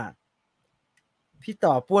พี่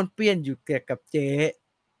ต่อป้วนเปี้ยนอยู่เกี่ยวกับเจ๊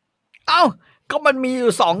ก็มันมีอ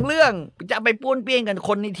ยู่2เรื่องจะไปป้วนเปี้ยนกันค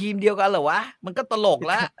นในทีมเดียวกันเหรอวะมันก็ตลก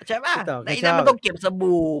แล้วใช่ป่ะไอ้นั่นมันต้องเก็บส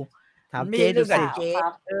บู่ถามเจ๊ดูสิ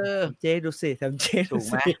เจ๊ดูสิถามเจ๊ถูก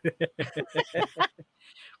ไหม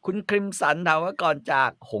คุณคริมสันถามว่าก่อนจาก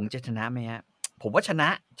หงจะชนะไหมฮะผมว่าชน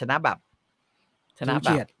ะแบบ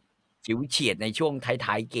ฉิวเฉียดในช่วง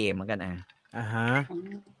ท้ายๆเกมเหมือนกัน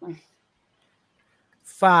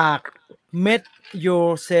ฝาก meet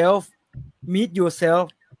yourself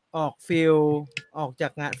ออกจา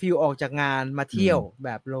กงานมาเที่ยวแบ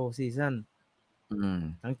บ low season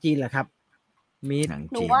ทั้งจีนแหละครับ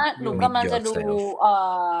หนูว่าหนูกำลังจะดู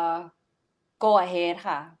go ahead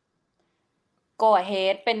ค่ะ go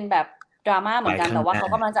ahead เป็นแบบดราม่าเหมือนกันแต่ว่าเขา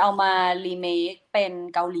กำลังจะเอามารีเมคเป็น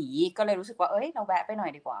เกาหลีก็เลยรู้สึกว่าเราแวะไปหน่อ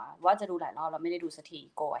ยดีกว่าว่าจะดูหลายรอบแล้วไม่ได้ดูสักที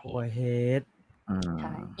go ahead ใ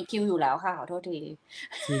ช่มีคิวอยู่แล้วค่ะขอโทษที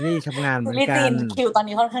ซีรีส์ทำงานเหมือนกันคิวตอน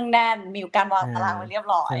นี้ค่อนข้างแน่นมีการวางตารางไว้เรียบ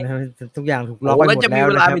ร้อยทุกอย่างถูกล็อกไว้หมดแล้วจะมีเ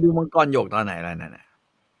วลาไปดูมังกรหยกตอนไหนล่ะนั่น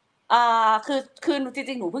คือจ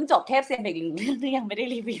ริงๆหนูเพิ่งจบเทพเซียนเด็กเรื่องยังไม่ได้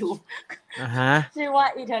รีวิวชื่อว่า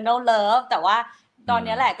Eternal Love แต่ว่าตอน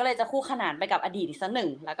นี้แหละก็เลยจะคู่ขนานไปกับอดีตอีกสักหนึ่ง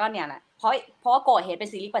แล้วก็เนี่ยแหละเพราะว่า Go Ahead เป็น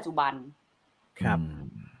ซีรีส์ปัจจุบันครับ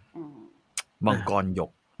มังกรหย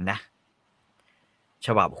กนะฉ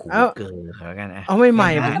บับหูเกินแล้วกันเอาให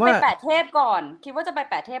ม่ๆผมว่าไป8เทพก่อนคิดว่าจะไป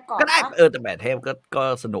8เทพก่อนก็ได้แต่8เทพก็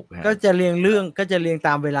สนุกฮะก็จะเรียงเรื่องก็จะเรียงต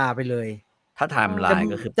ามเวลาไปเลยถ้าไทม์ไลน์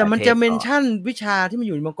ก็คือแต่มันจะเมนชั่นวิชาที่มันอ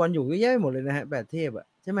ยู่ในมังกรอยู่เยอะแยะไปหมดเลยนะฮะ8เทพอ่ะ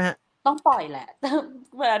ใช่ไหมฮะต้องปล่อยแหละ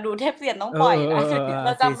เวลาดูเทพเซียนต้องปล่อยนะเร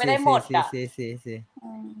าจำไม่ได้หมดอ่ะ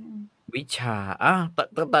วิชา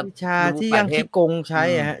วิชาที่ยังที่กงใช้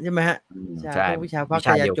อ่ะฮะใช่ไหมฮะใช่วิชาภาค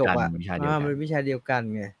ยาจบอ่ะมันวิชาเดียวกัน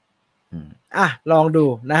ไงลองดู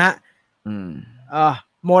นะฮะ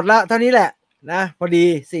หมดละเท่านี้แหละนะพอดี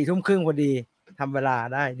 22:30 พอดีทำเวลา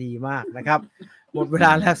ได้ดีมากนะครับหมดเวล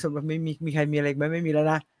าแล้วสำหรับมีใครมีอะไรไหมไม่มีแล้ว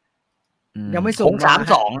นะยังไม่ส่ง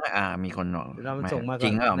มีคนเราส่งมาจริ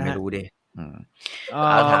งหรือไม่รู้ดิ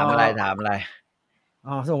ถามอะไร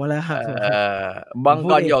ส่งมาแล้วบัง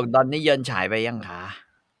กรหยกตอนนี้เยินฉายไปยังคะ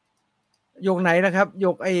หยกไหนนะครับหย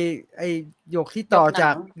กไอหยกที่ต่อจา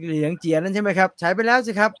กเหลียงเจียนั่นใช่ไหมครับฉายไปแล้ว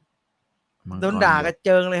สิครับโดนด่ากระเ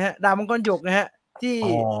จิงเลยฮะด่ามังกรหยกนะฮะ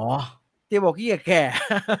เตียบอกกี้แก่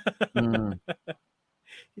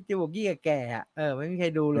พี่เตียบอกกี้แก่ไม่มีใคร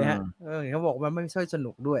ดูเลยฮะเขาบอกว่าไม่ค่อยส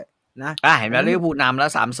นุกด้วยนะเห็นไหมลิเวอร์พูลนำแล้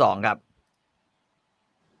ว 3-2 ครับ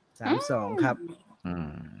 3-2 ครับ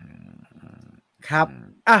ครับ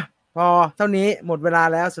พอเท่านี้หมดเวลา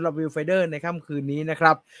แล้วสำหรับ Viewfinder ในค่ำคืนนี้นะค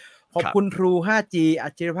รับขอบคุณ True 5G อั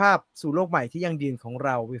จฉริยภาพสู่โลกใหม่ที่ยั่งยืนของเร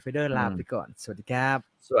า Viewfinder ลาไปก่อนสวัสดีครับ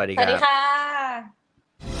สวัสดีค่ะ